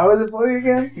went. Why was it funny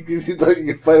again? Because you thought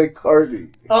you could fight a carny.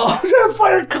 Oh, I'm trying to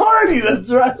fight a carny. That's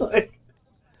right. Like,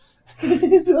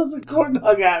 he throws a corn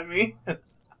dog at me.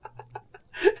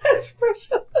 It's fresh.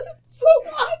 It's so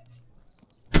hot.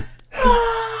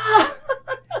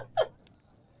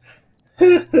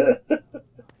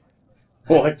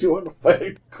 Why'd you want to fight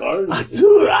a carny?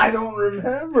 Dude, I don't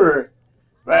remember.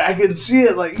 Right, I can see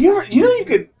it. Like you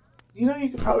could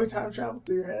probably time travel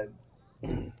through your head.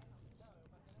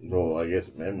 No, I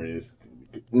guess memories.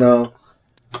 No.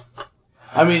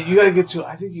 I mean, I think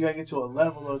you gotta get to a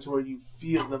level though to where you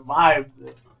feel the vibe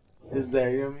that is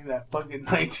there. You know what I mean? That fucking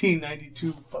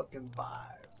 1992 fucking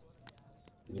vibe.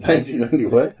 1990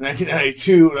 what?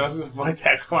 1992 when I was gonna fight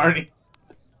that carny.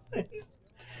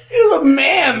 He was a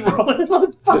man, bro. He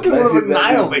like fucking would have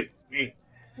annihilated me.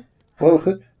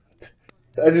 Well,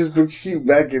 I just put you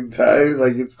back in time,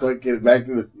 like it's fucking Back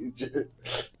to the Future.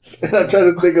 And I'm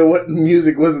trying to think of what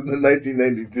music was in the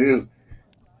 1992.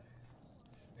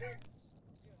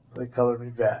 They colored me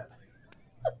bad.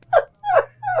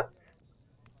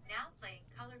 Now playing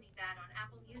Color Me Bad on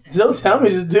Apple Music. Don't tell me,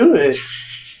 just do it.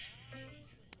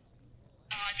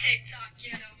 TikTok,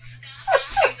 you know. To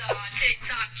the TikTok.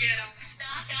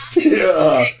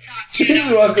 You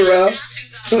just walk around.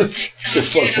 The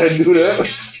fuck I do that?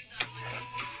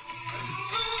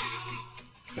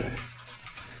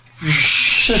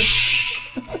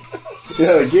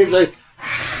 Yeah, the kid's like.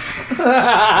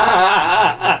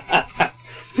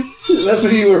 That's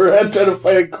what you were at trying to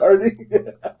fight a Cardi.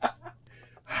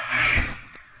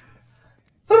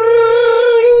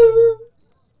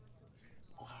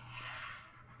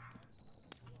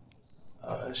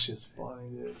 Oh, that shit's funny,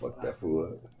 dude. Fuck that fool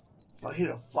up. Fuck, he'd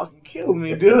have fucking killed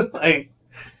me, dude. Like,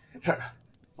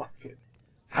 fuck it.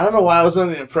 I don't know why I was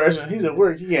under the impression he's at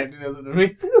work. He can't do nothing to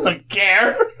me. He doesn't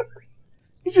care.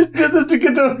 He just did this to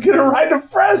get a ride to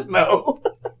Fresno.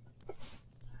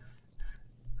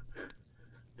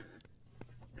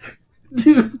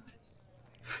 Dude.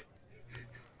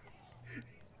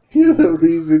 You're the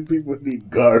reason people need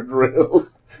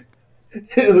guardrails.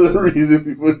 You're the reason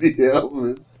people need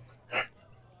helmets.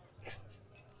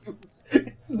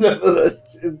 None of that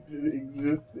shit didn't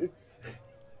exist.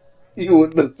 You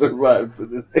wouldn't have survived to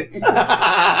this age.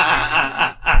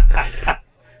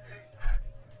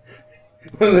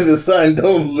 When there's a sign,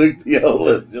 don't lick the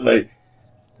outlets, you're like,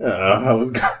 oh, I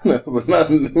was gonna, but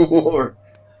not anymore.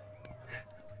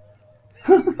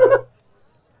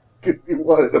 Because you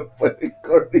wanted to fight a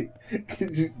Cardi.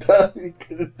 Because you thought you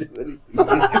couldn't do anything.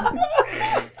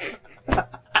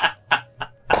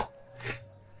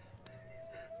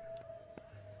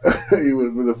 You would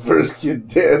have been the first kid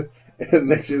dead. And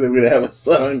next year they're going to have a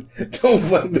song, don't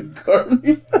fight the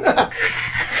Cardi.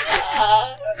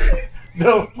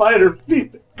 Don't fight or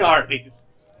beat the Cardis.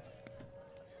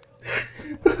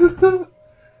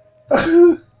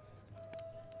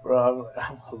 Bro,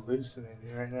 I'm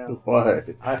hallucinating right now. Why?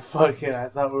 I thought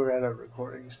we were at a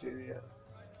recording studio.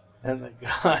 And the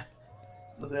guy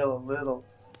was hella little.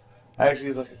 Actually,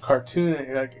 he's like a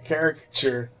cartoon, like a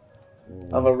caricature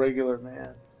of a regular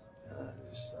man. I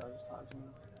was talking to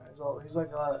him. He's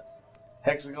like a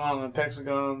hexagon and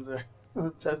hexagons or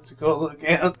Pepsi-Cola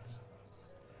cans.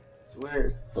 It's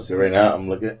weird. So right now I'm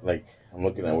looking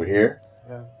over here.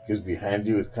 Yeah. Because behind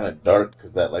you is kind of dark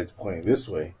because that light's pointing this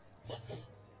way.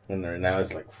 And right now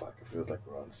it's like, fuck, it feels like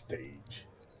we're on stage.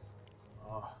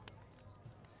 Oh.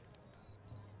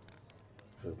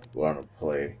 It feels like we're on a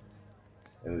play.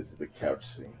 And this is the couch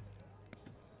scene.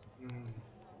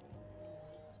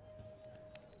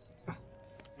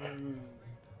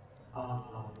 Oh.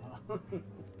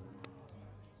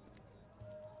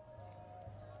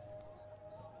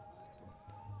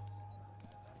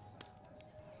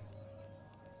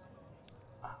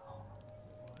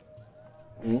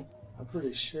 I'm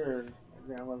pretty sure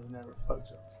my grandmother never fucked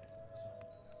John Stamos.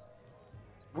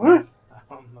 What? I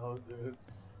don't know, dude.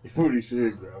 You're pretty sure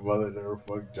your grandmother never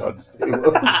fucked John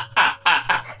Stamos?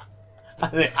 I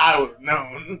think I would have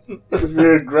known. If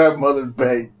your grandmother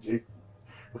banged Jason.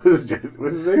 What's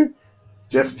his name?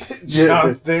 John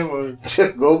Stamos.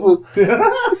 Jeff Goldblum?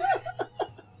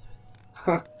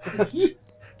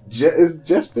 Is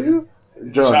Jeff Stamos?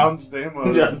 John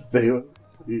Stamos. John Stamos.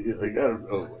 He's like, I don't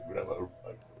know if my grandmother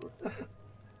fucked her.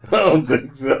 I don't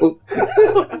think so.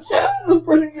 That's a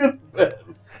pretty good bet.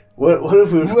 What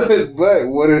if we... But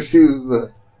what if she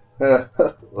was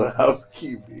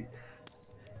housekeeping?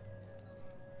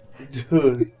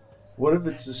 Dude, what if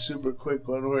it's a super quick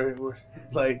one where we're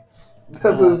like...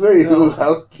 That's what I'm saying. no. It was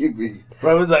housekeeping.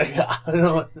 Bro was like, I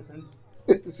don't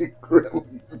She grabbed your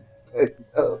bag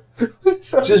out.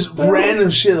 just random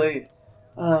shit like,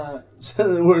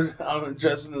 so I'm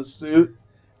dressed in a suit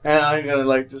and I'm gonna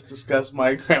like just discuss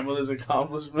my grandmother's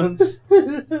accomplishments.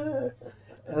 And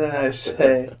then I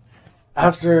say,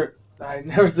 after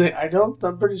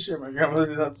I'm pretty sure my grandmother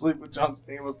did not sleep with John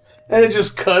Stamos. And it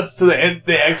just cuts to the end,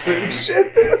 the exit and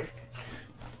shit.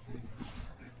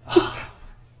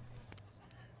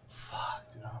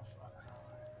 Fuck, dude, I'm fucking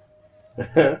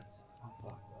alright. I'm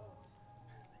fucked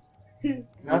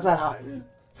up. Not that high, dude.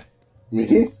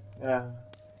 Me? Yeah.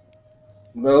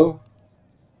 No.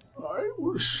 I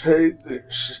will say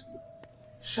this.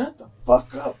 Shut the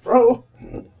fuck up, bro.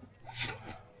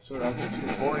 So that's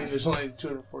 240. There's only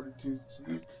 242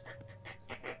 seats.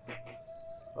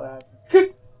 What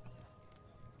happened?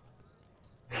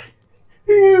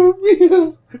 You're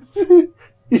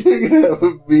gonna have a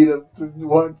beat up to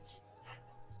watch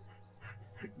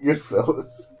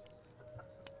Goodfellas.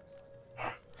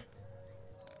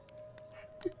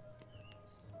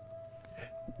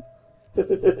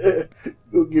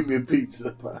 Go give me a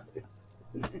pizza pie.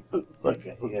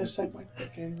 Okay, you gotta suck my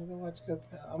dick in. I'm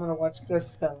gonna watch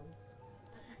Goodfellas.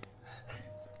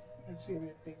 Let's give me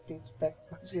a big pizza back.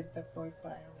 Let's get that boy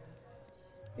fire.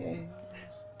 Yeah.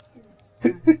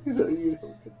 So you have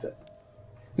a good time.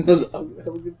 Have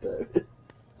a good time.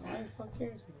 Why the fuck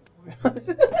cares he?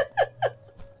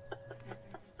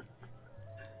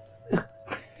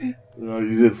 You know,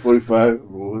 you said 45.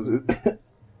 What was it?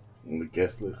 On the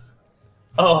guest list.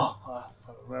 Oh, I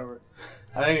don't remember.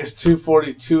 I think it's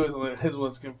 242 is when his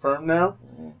one's confirmed now.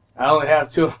 I only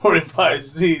have 245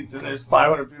 seats, and there's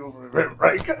 500 people from the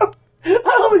breakup.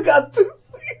 I only got 2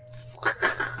 seats.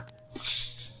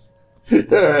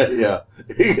 Alright, yeah.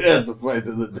 You're gonna have to fight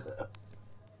to the death.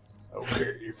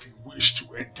 Okay, if you wish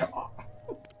to enter,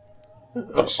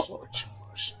 this is what you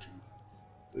must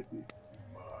do. You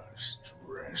must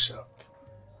dress up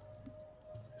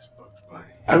as Bugs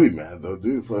Bunny. I'd be mad though,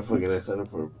 dude, if I fucking signed up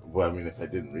for. Well, I mean, if I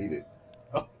didn't read it.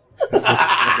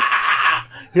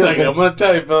 You're like, I'm gonna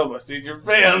tell you, Philip, I've seen your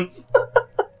fans.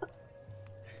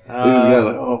 They just got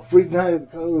like, oh, free night at the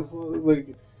Comedy Club.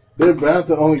 Like, they're bound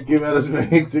to only give out as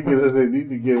many tickets as they need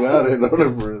to give out in order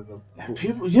for them.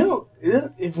 People, you know,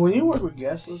 if when you work with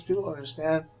guest lists, people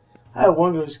understand. I had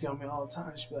one girl who's telling me all the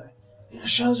time. She'd be like, "Your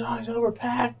shows are always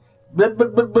overpacked. You're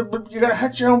gonna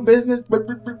hurt your own business."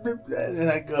 And then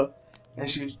I go, and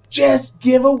she goes, "Just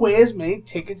give away as many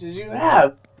tickets as you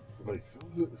have." Like,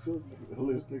 Phil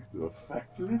lives next to a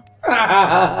factory.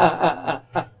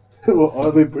 Well,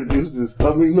 all they produce is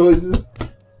humming noises.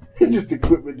 Just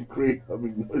equipment to create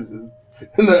humming noises.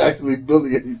 And they're actually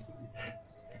building anything.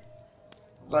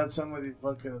 Glad somebody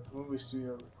fucking at the movie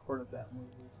studio recorded that movie.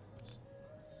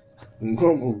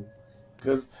 No movie.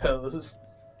 Goodfellas.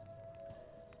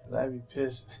 I'd be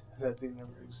pissed if that thing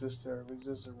never existed or if it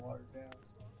existed watered down.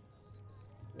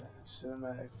 Yeah,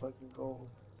 cinematic fucking gold.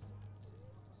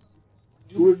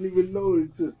 You wouldn't even know it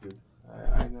existed.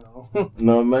 I know.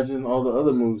 No, imagine all the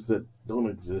other movies that don't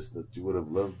exist that you would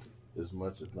have loved as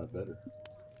much, if not better.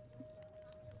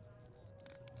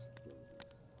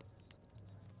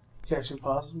 Catching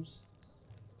possums?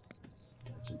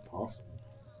 That's impossible.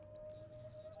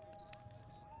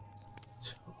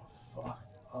 Oh, fuck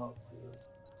up, dude.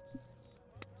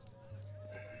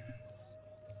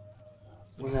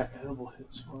 When that edible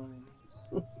hits funny.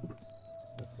 I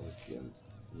fucking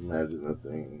imagine a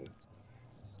thing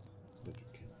that you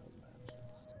cannot imagine.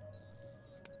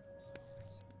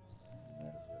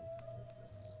 Imagine a thing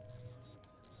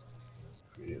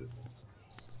creative.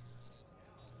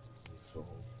 It's so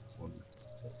wonderful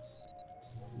that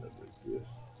will never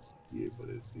exist here, but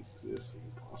it exists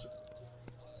impossible.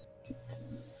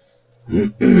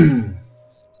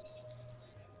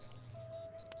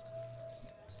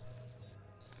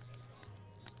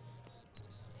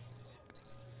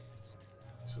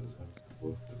 So is that what the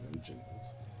fourth dimension is?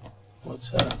 What's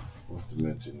that? Fourth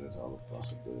dimension is all the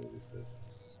possibilities that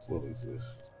will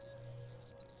exist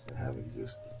and have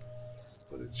existed,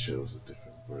 but it shows a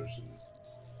different version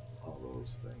of all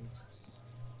those things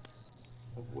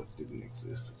of what didn't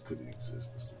exist or couldn't exist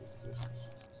but still exists.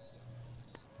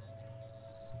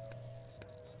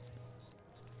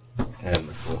 And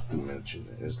the fourth dimension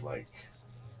is like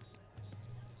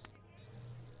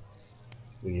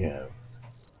when you have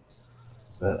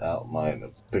that outline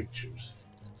of pictures,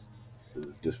 there's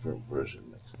a different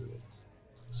version next to it,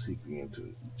 seeping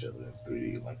into each other in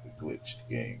 3D like a glitched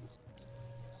game.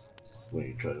 When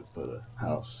you try to put a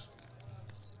house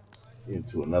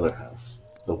into another house,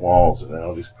 the walls and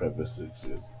all these crevices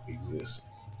exist,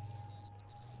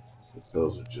 but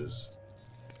those are just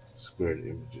squared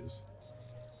images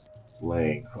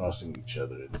laying, crossing each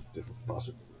other in different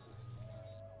possibilities.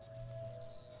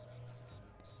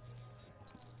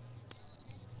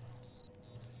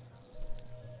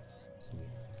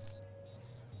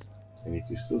 And you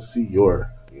can still see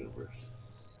your universe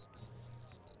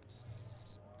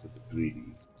with the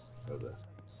 3D or the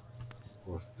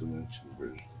fourth dimension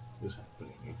version is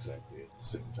happening exactly at the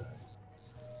same time.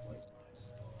 Like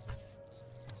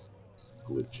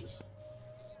glitches.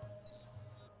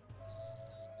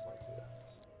 Like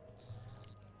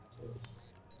those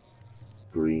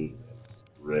green and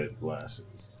red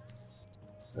glasses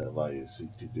that allow you to see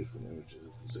two different images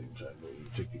at the same time. When you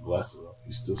take your glasses off,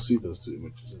 you still see those two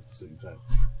images at the same time,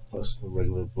 plus the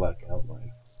regular black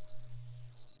outline.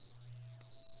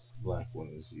 The black one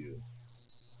is you.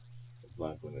 The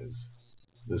black one is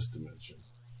this dimension.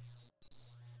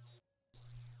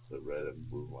 The red and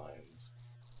blue lines,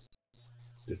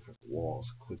 different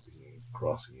walls clipping and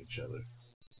crossing each other,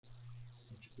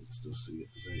 but you can still see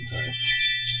at the same time.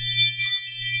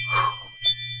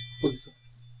 What's that?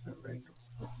 That ring.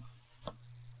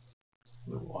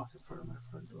 I'm gonna walk in front of my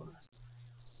front door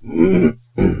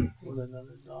with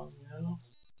another dog, you know?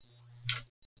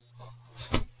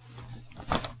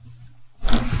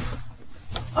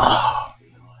 Oh,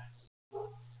 you know what?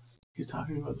 You're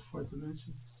talking about the fourth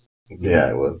dimension? Yeah,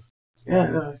 it was.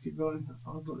 Yeah, no, keep going.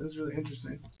 It's really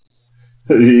interesting.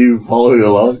 Are you following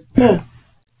along? Yeah.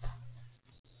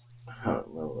 I don't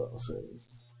remember what I was saying.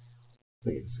 I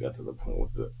think it just got to the point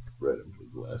with the red and blue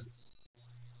glasses.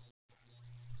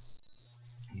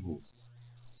 Ooh.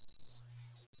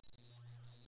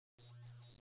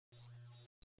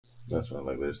 That's why,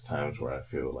 like, there's times where I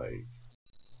feel like,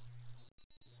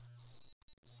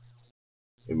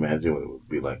 imagine what it would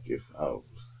be like if I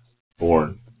was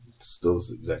born still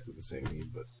exactly the same me,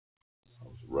 but I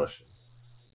was Russian.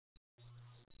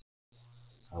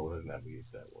 How would I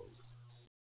navigate that world?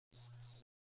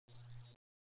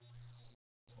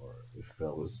 Or if I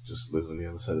was just living on the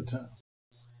other side of town.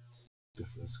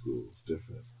 Different schools,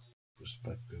 different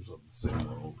perspectives of the same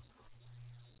world.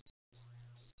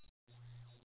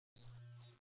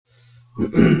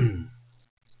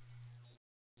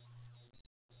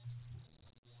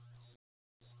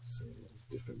 Same as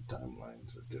different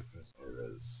timelines or different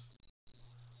eras.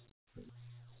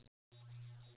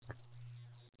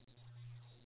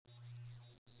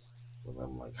 When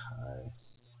I'm like high,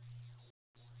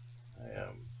 I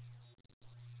am.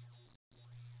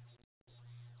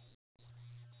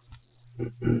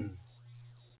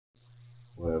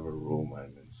 Whatever room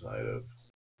I'm inside of,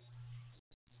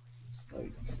 it's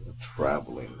like a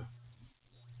traveling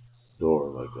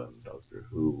door, like on Doctor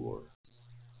Who or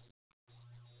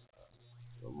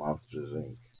Monsters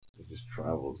Inc. It just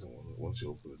travels, and once you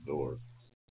open the door,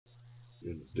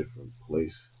 you're in a different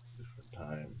place, different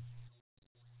time.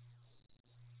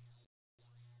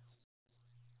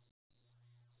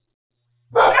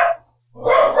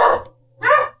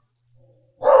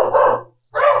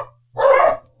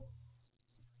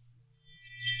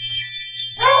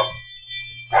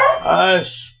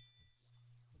 Hush.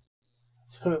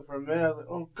 Took it for a minute. I was like,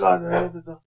 oh God, did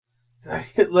I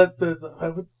let the I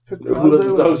put the Who let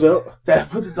the dogs out? Did I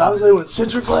put the dogs away with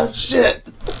Citric left? Shit.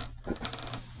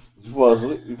 You fall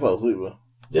asleep? You fall asleep, bro?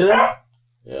 Did I?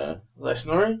 Yeah. Was I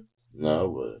snoring? No,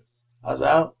 but I was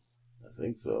out. I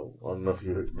think so. I don't know if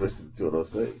you listened to what I was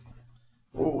saying.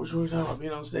 Oh, which were we talking about?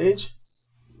 Being on stage?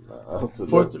 No,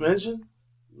 Fourth Dimension?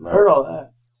 No, Heard all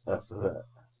that. after that.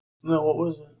 No, what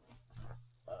was it?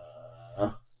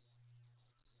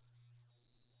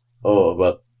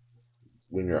 About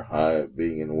when you're high,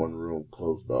 being in one room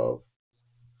closed off,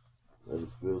 and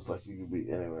it feels like you could be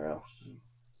anywhere else.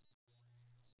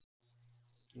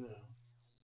 Yeah.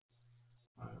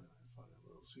 Fucking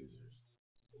Little Caesars.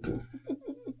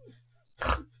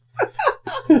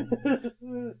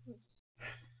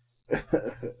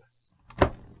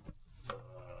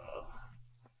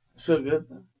 Feel good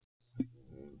then?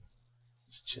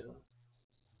 Just chill.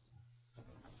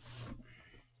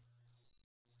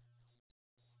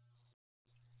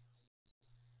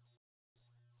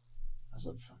 I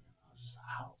was just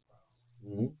out, bro.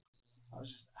 Mm-hmm. I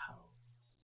was just out.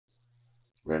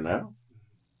 Right now?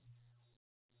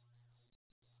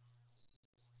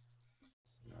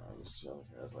 No, I was chilling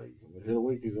here. I was like, if he'll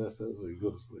wake his ass up so you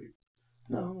go to sleep.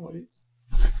 No, wait.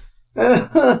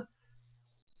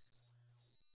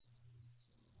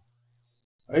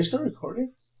 Are you still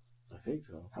recording? I think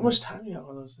so. How much time do you have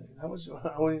on those things? How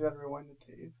when you got to rewind the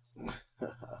tape? I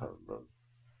don't know.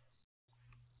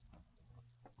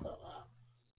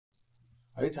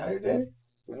 Are you tired, Daddy?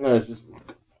 No, it's just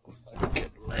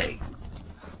fucking legs.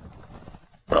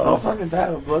 I'm fucking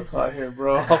dying of blood clot here,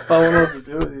 bro. I don't know what to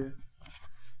do with you.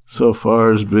 So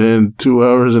far, it's been 2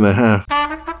 hours and a half.